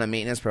marijuana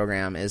maintenance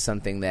program is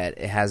something that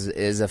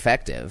is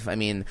effective. I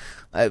mean,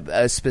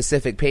 a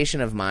specific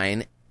patient of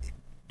mine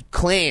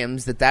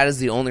claims that is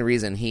the only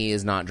reason he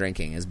is not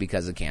drinking is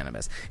because of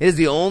cannabis. It is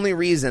the only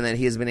reason that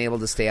he has been able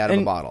to stay out of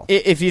a bottle.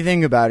 If you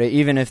think about it,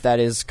 even if that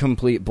is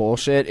complete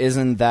bullshit,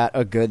 isn't that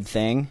a good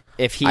thing?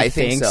 If he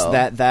thinks so.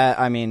 that,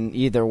 I mean,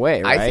 either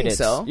way, right? I think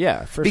so.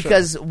 Yeah, for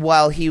because sure.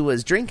 while he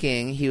was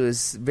drinking, he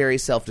was very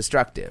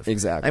self-destructive.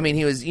 Exactly. I mean,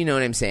 he was, you know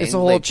what I'm saying? It's a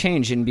whole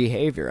change in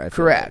behavior, I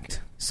feel Correct.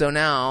 like. So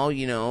now,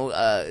 you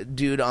know,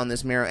 dude on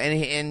this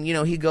marijuana, and you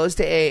know, he goes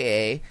to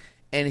AA,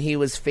 and he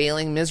was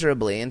failing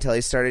miserably until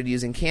he started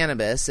using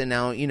cannabis, and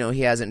now, you know,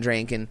 he hasn't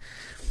drank. And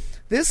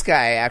This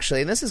guy, actually,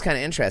 and this is kind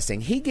of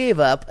interesting, he gave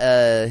up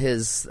I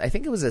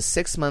think it was a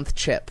 6-month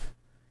chip.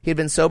 He had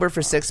been sober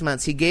for 6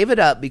 months. He gave it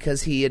up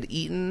because he had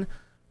eaten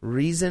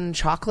raisin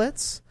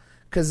chocolates,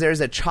 because there's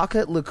a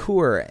chocolate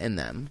liqueur in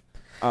them.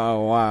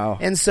 Oh, wow.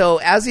 And so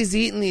as he's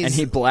eating these... And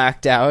he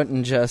blacked out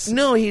and just...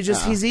 No,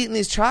 he's eating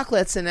these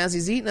chocolates, and as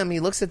he's eating them,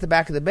 he looks at the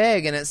back of the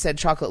bag, and it said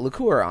chocolate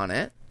liqueur on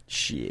it.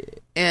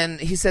 Shit.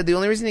 And he said the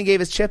only reason he gave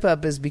his chip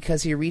up is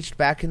because he reached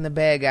back in the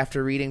bag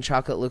after reading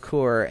chocolate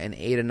liqueur and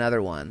ate another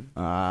one.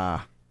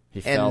 He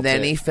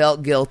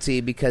felt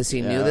guilty because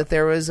he knew that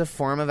there was a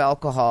form of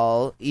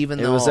alcohol, even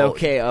though... It was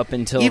okay up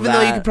until Even though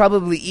you could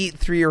probably eat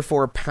 3 or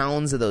 4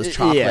 pounds of those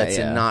chocolates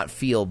and not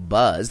feel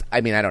buzzed.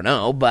 I mean, I don't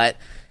know, but...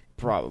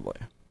 Probably.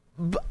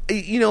 But,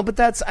 but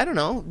that's... I don't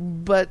know.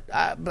 But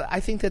I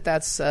think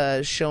that's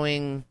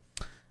showing...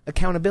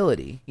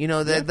 accountability,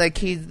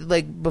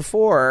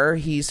 before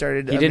he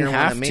started. He didn't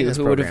have to.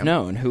 Who would have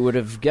known? Who would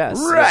have guessed?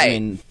 Right. I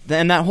mean,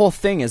 and that whole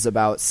thing is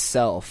about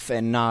self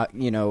and not,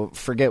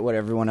 forget what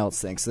everyone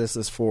else thinks. This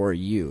is for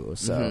you.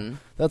 So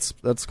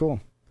that's cool.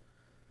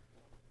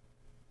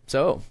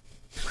 So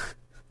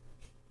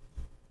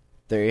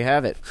there you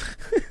have it.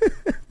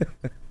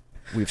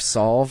 We've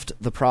solved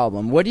the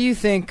problem. What do you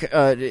think?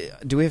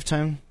 Do we have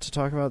time to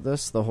talk about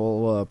this? The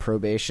whole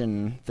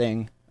probation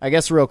thing. I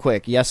guess real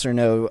quick, yes or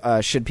no,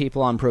 should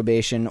people on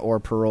probation or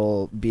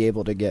parole be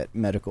able to get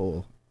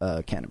medical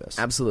cannabis?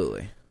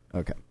 Absolutely.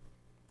 Okay.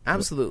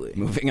 Absolutely.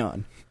 Moving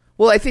on.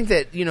 Well, I think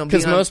that,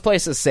 because most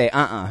places say,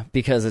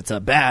 because it's a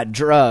bad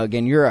drug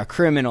and you're a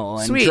criminal.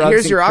 And sweet, drugs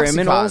here's and your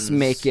criminals Oxycontins.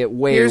 Make it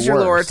way here's worse.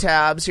 Here's your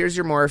Lortabs, here's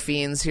your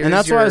morphines, and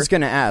that's what I was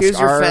going to ask. Here's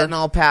your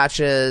fentanyl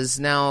patches,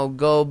 now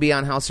go be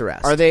on house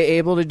arrest. Are they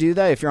able to do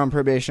that? If you're on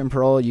probation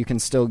parole, you can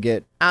still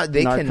get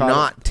they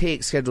cannot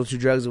take Schedule 2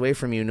 drugs away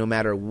from you no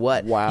matter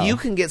what. Wow. You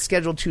can get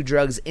Schedule 2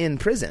 drugs in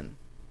prison.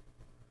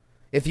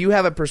 If you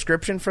have a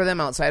prescription for them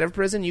outside of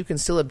prison, you can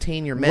still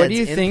obtain your meds in prison. What do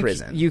you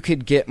think you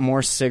could get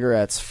more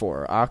cigarettes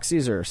for,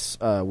 oxys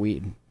or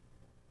weed?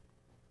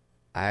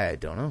 I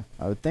don't know.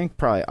 I would think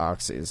probably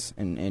oxys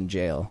in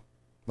jail.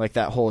 Like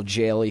that whole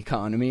jail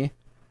economy.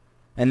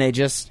 And they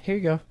just, here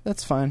you go,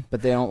 that's fine.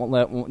 But they don't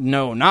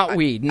not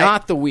weed,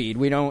 not the weed.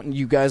 We don't,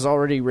 you guys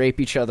already rape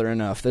each other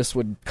enough. This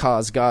would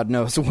cause God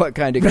knows what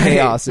kind of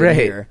chaos in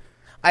here.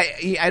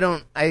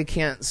 I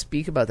can't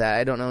speak about that.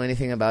 I don't know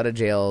anything about a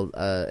jail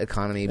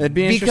economy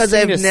because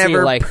I've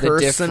never see,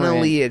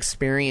 personally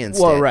experienced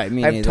it. Well, right,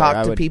 me I've neither.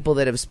 talked to people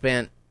that have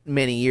spent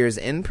many years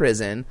in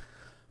prison,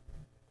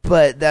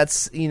 but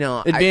that's, it'd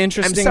be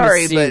interesting. I'm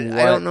sorry, to see but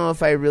I don't know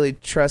if I really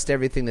trust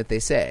everything that they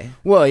say.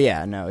 Well,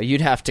 yeah, no,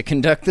 you'd have to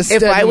conduct the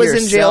study If I was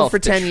in jail for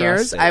yourself 10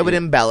 years, I would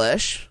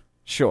embellish.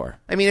 Sure.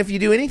 I mean, if you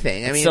do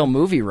anything, I mean, sell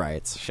movie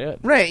rights. Shit.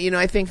 Right.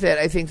 I think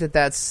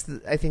that's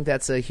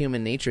a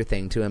human nature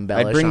thing to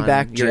embellish. I bring on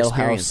back your Jailhouse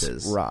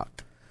experiences.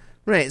 Rock.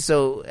 Right.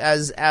 So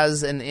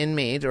as an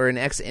inmate or an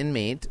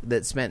ex-inmate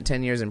that spent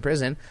 10 years in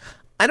prison,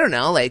 I don't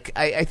know. Like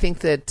I think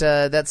that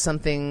that's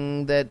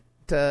something that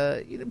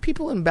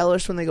people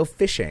embellish when they go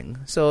fishing.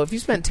 So if you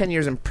spent 10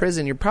 years in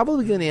prison, you're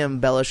probably going to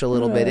embellish a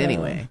little bit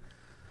anyway.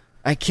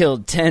 I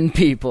killed 10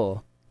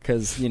 people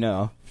because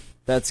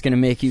that's going to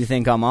make you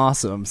think I'm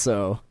awesome,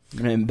 so I'm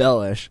going to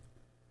embellish.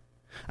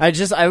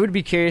 I would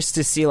be curious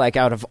to see, like,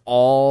 out of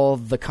all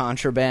the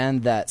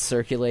contraband that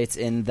circulates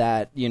in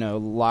that,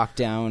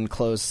 lockdown,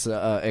 close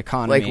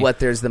economy. Like what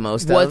there's the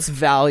most what's of?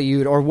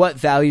 valued, or what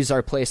values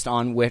are placed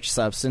on which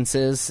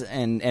substances,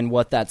 and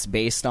what that's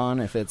based on,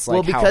 if it's,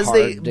 like,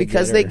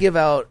 because they give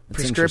out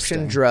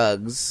prescription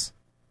drugs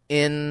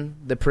in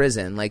the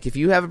prison. Like, if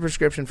you have a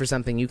prescription for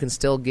something, you can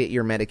still get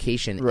your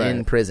medication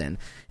in prison.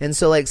 And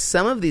so, like,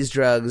 some of these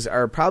drugs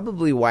are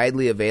probably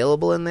widely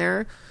available in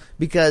there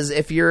because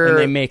if you're... And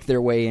they make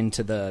their way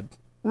into the...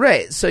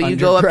 Right. So you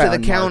go up to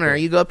the counter,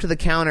 market. you go up to the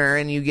counter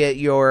and you get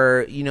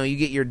your, you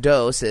get your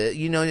dose.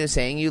 You know what I'm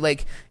saying? You,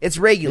 like, it's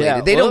regulated.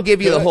 Yeah, they don't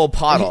give you the whole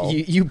bottle.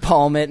 You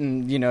palm it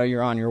and,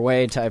 you're on your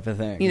way type of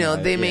thing.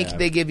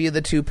 They give you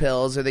the 2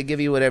 pills or they give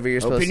you whatever you're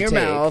supposed to take. Open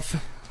your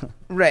mouth.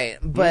 Right,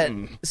 but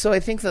so I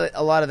think that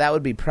a lot of that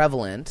would be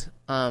prevalent.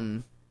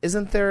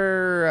 Isn't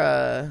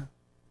there?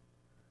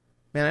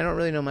 Man, I don't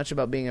really know much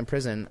about being in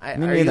prison.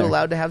 Are you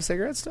allowed to have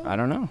cigarettes still? I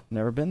don't know.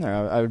 Never been there.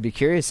 I would be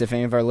curious if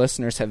any of our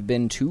listeners have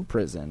been to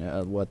prison.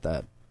 What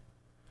that?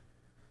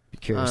 Be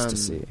curious to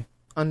see.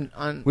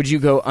 Would you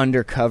go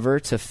undercover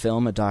to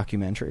film a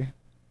documentary?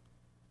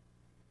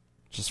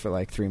 Just for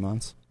like 3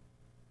 months.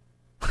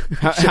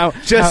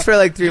 For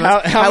like 3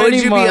 months. How would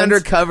you be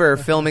undercover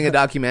filming a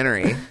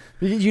documentary?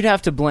 You'd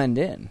have to blend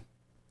in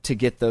to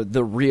get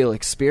the real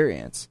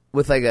experience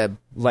with like a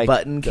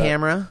button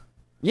camera.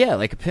 Yeah,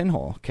 like a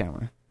pinhole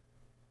camera.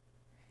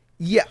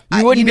 Yeah,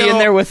 you wouldn't be in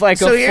there with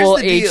like a full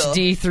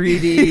HD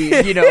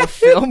 3D,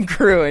 film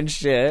crew and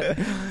shit.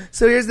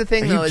 So here's the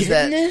thing, though, is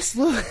that this?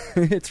 Look,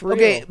 it's real.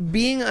 Okay,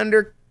 being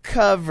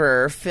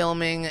undercover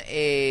filming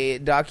a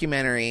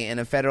documentary in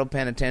a federal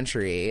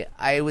penitentiary,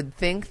 I would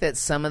think that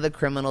some of the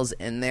criminals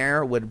in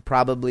there would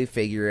probably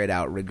figure it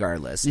out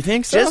regardless. You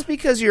think so? Just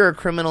because you're a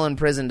criminal in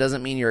prison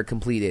doesn't mean you're a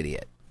complete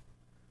idiot.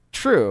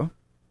 True.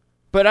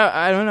 But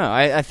I don't know.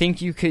 I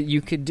think you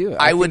could do it.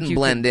 I wouldn't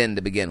blend in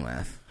to begin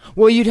with.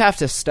 Well, you'd have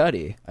to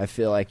study. I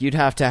feel like you'd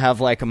have to have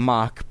like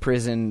mock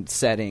prison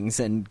settings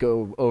and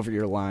go over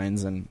your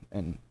lines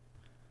and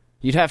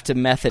you'd have to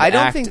method. I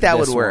don't act think that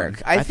would this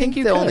work. one. I think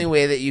the only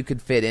way that you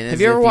could fit in is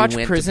have you ever if watched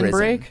went Prison to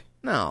Break?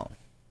 No,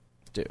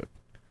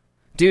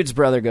 Dude's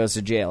brother goes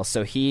to jail,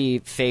 so he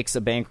fakes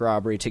a bank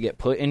robbery to get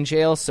put in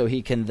jail so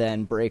he can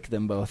then break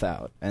them both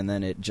out, and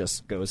then it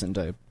just goes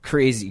into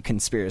crazy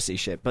conspiracy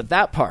shit. But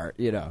that part,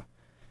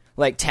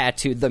 like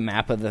tattooed the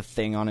map of the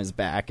thing on his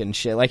back and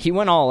shit. Like he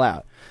went all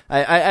out.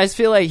 I just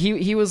feel like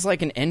he was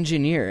like an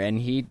engineer and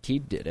he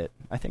did it.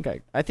 I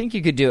think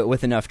you could do it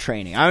with enough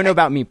training. I don't know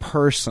about me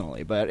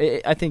personally, but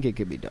I think it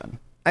could be done.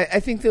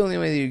 I think the only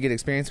way that you get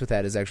experience with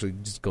that is actually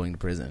just going to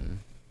prison.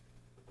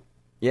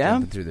 Yeah,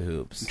 jumping through the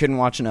hoops. You couldn't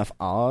watch enough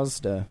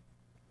Oz to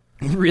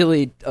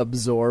really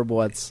absorb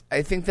what's.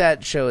 I think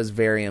that show is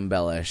very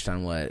embellished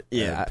on what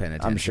penitentiary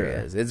I'm sure.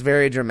 is. It's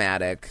very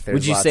dramatic.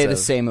 Would you say the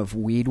same of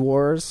Weed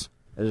Wars?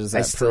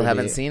 I still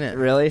haven't seen it.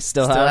 Really?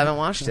 Still haven't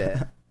watched it.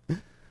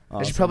 Awesome.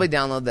 I should probably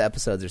download the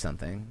episodes or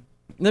something.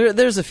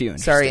 There's a few.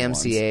 Sorry,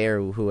 MCA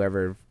or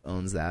whoever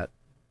owns that.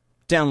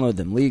 Download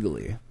them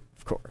legally,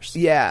 of course.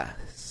 Yeah.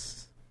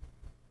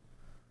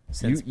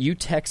 You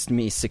text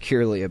me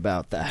securely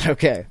about that,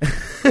 okay?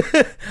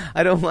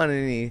 I don't want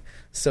any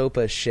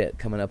SOPA shit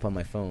coming up on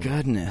my phone.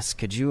 Goodness,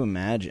 could you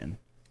imagine?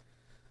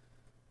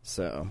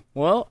 So,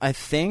 well, I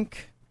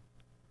think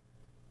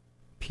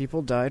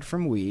people died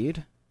from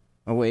weed.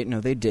 Oh, wait,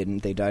 no, they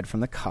didn't. They died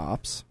from the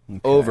cops.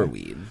 Okay. Over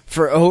weed.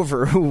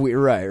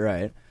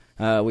 Right.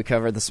 We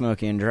covered the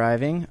smoking and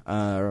driving.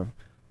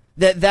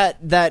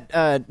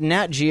 That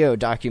Nat Geo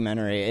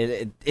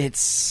documentary,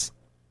 it's...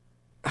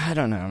 I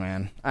don't know,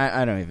 man.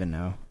 I don't even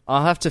know.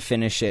 I'll have to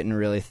finish it and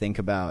really think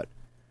about...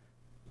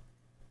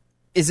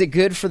 Is it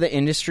good for the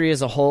industry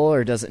as a whole,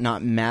 or does it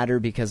not matter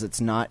because it's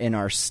not in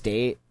our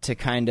state to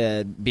kind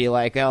of be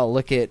like, oh,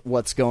 look at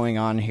what's going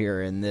on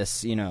here and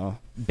this,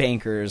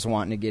 bankers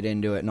wanting to get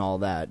into it and all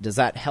that. Does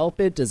that help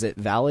it? Does it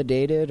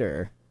validate it?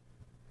 Or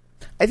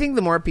I think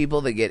the more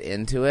people that get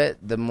into it,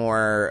 the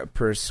more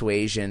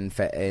persuasion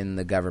in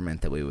the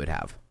government that we would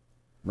have.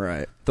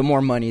 Right. The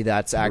more money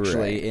that's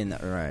actually in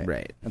that.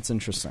 Right. That's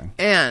interesting.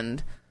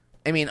 And,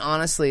 I mean,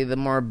 honestly, the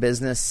more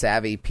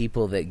business-savvy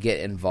people that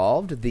get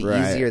involved, the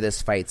easier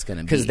this fight's going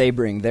to be. Because they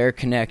bring their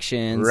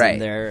connections and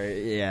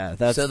their...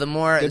 that's so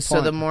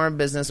the more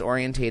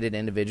business-orientated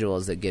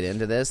individuals that get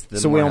into this, the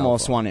so more we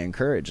almost helpful. want to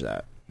encourage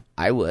that.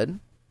 I would.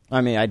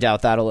 I mean, I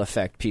doubt that'll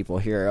affect people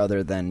here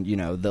other than,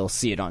 they'll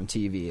see it on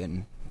TV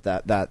and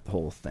that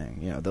whole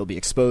thing. They'll be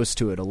exposed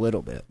to it a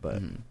little bit, but...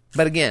 Mm-hmm.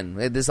 But again,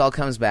 this all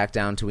comes back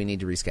down to we need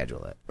to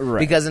reschedule it.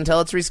 Right. Because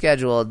until it's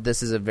rescheduled,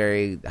 this is a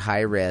very high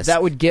risk.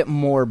 That would get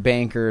more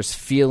bankers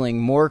feeling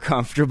more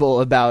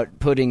comfortable about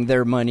putting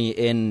their money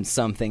in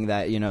something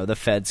that, the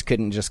feds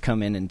couldn't just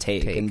come in and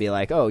take. And be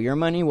like, oh, your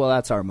money? Well,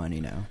 that's our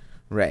money now.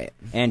 Right.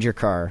 And your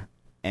car,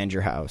 and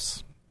your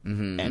house,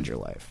 and your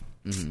life.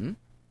 Mm-hmm.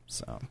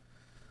 So,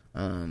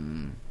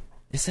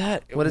 is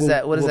that... What is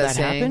that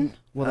saying? Happen?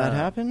 Will that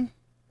happen?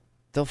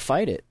 They'll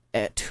fight it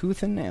at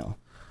tooth and nail.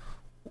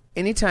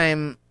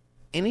 Anytime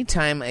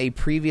a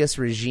previous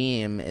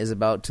regime is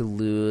about to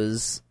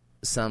lose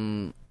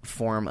some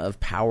form of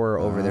power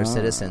over their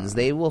citizens,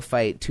 they will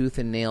fight tooth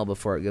and nail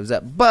before it gives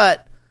up.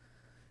 But,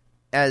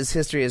 as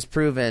history has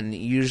proven,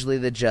 usually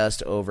the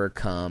just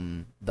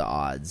overcome the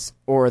odds.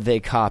 Or they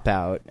cop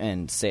out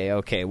and say,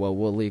 okay, well,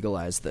 we'll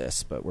legalize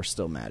this, but we're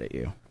still mad at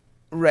you.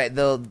 Right,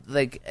 though,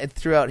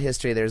 throughout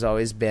history, there's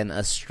always been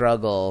a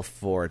struggle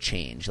for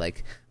change.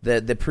 Like,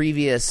 the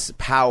previous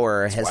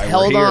power has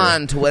held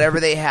on to whatever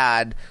they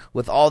had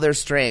with all their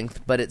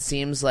strength, but it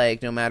seems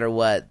like no matter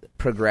what,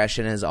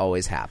 progression has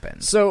always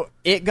happened. So,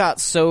 it got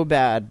so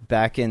bad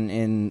back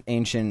in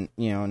ancient,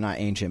 not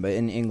ancient, but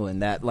in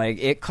England, that,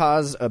 it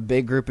caused a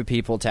big group of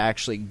people to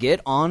actually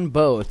get on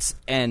boats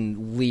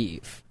and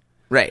leave.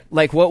 Right.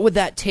 What would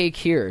that take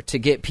here to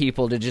get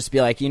people to just be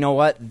like, you know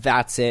what,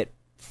 that's it.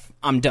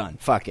 I'm done.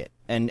 Fuck it.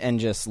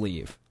 And just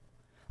leave.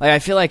 I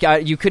feel like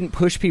you couldn't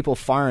push people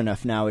far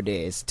enough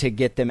nowadays to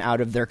get them out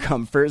of their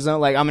comfort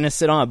zone. I'm going to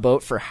sit on a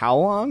boat for how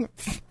long?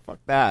 Fuck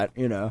that,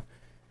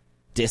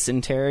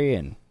 Dysentery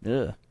and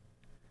ugh.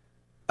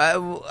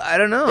 I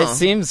don't know. It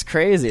seems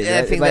crazy.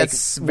 I think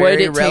that's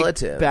very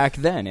relative. Back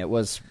then, it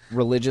was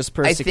religious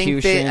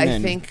persecution. I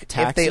think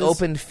if they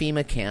opened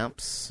FEMA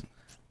camps,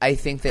 I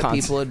think that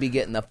people would be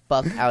getting the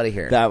fuck out of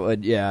here. That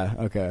would, yeah,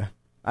 okay.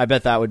 I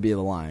bet that would be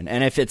the line.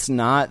 And if it's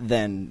not,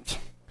 then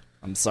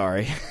I'm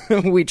sorry.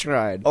 We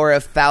tried. Or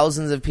if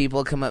thousands of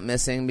people come up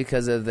missing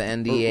because of the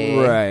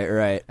NDA.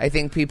 Right. I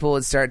think people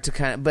would start to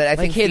kind of... But I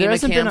think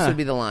FEMA camps would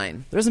be the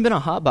line. There hasn't been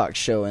a Hotbox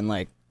show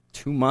in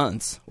 2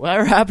 months.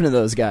 Whatever happened to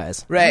those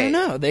guys? Right. I don't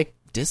know. They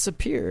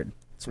disappeared.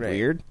 It's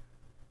weird.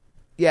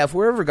 Yeah, if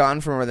we're ever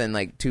gone for more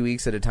than 2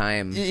 weeks at a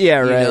time, you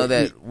know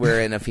that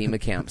we're in a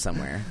FEMA camp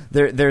somewhere.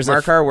 There's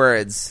Mark our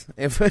words.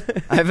 I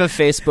have a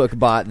Facebook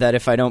bot that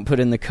if I don't put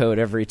in the code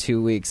every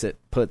 2 weeks, it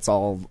puts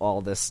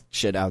all this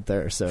shit out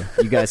there, so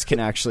you guys can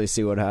actually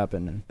see what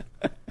happened.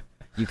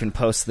 you can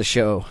post the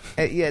show.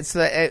 Yeah,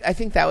 so I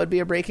think that would be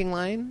a breaking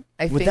line.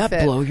 Would that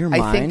blow your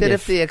mind? I think that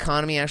if the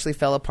economy actually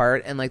fell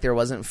apart and like there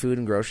wasn't food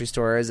in grocery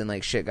stores and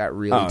like shit got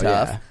really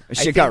tough,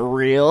 got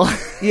real.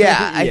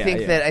 Yeah, I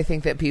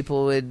think that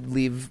people would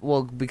leave.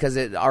 Well, because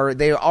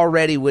they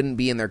already wouldn't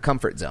be in their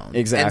comfort zone.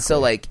 Exactly. And so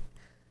like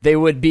they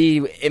would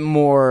be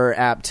more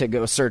apt to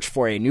go search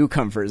for a new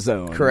comfort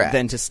zone, correct,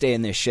 than to stay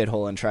in this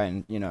shithole and try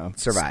and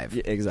survive.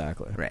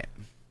 Exactly. Right.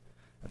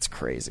 That's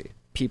crazy.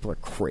 People are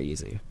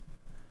crazy.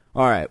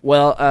 All right.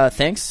 Well,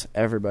 thanks,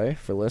 everybody,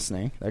 for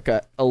listening. That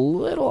got a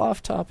little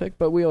off topic,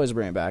 but we always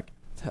bring it back.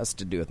 It has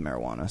to do with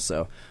marijuana.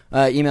 So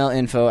email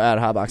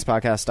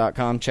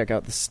info@hotboxpodcast.com. Check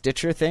out the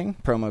Stitcher thing.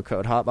 Promo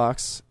code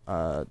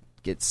HOTBOX.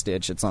 Get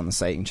Stitch. It's on the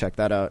site. You can check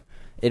that out.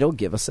 It'll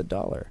give us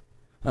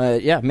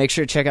 $1. Make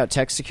sure to check out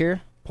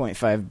TextSecure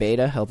 0.5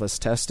 beta. Help us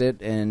test it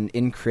and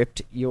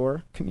encrypt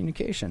your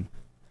communication.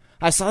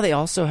 I saw they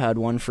also had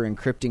one for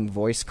encrypting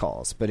voice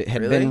calls, but it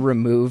had been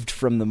removed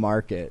from the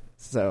market.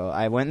 So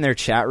I went in their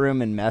chat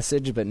room and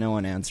messaged, but no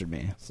one answered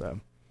me. So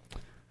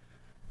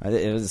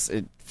it was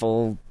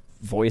full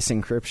voice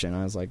encryption.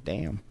 I was like,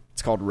 damn.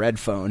 It's called Red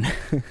Phone.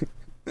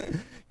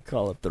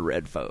 Call it the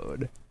Red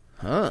Phone.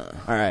 Huh.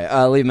 All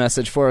right. Leave a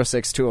message,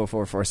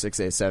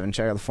 406-204-4687.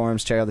 Check out the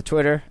forums, check out the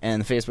Twitter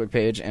and the Facebook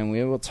page, and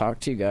we will talk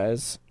to you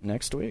guys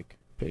next week.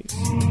 Peace.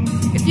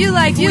 If you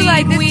like weed,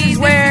 this is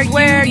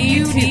where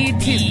you need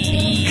to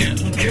be.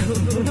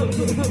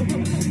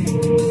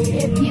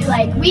 If you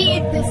like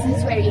weed, this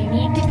is where you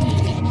need to be.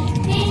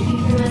 Thank you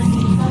for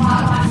listening to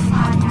Hot Box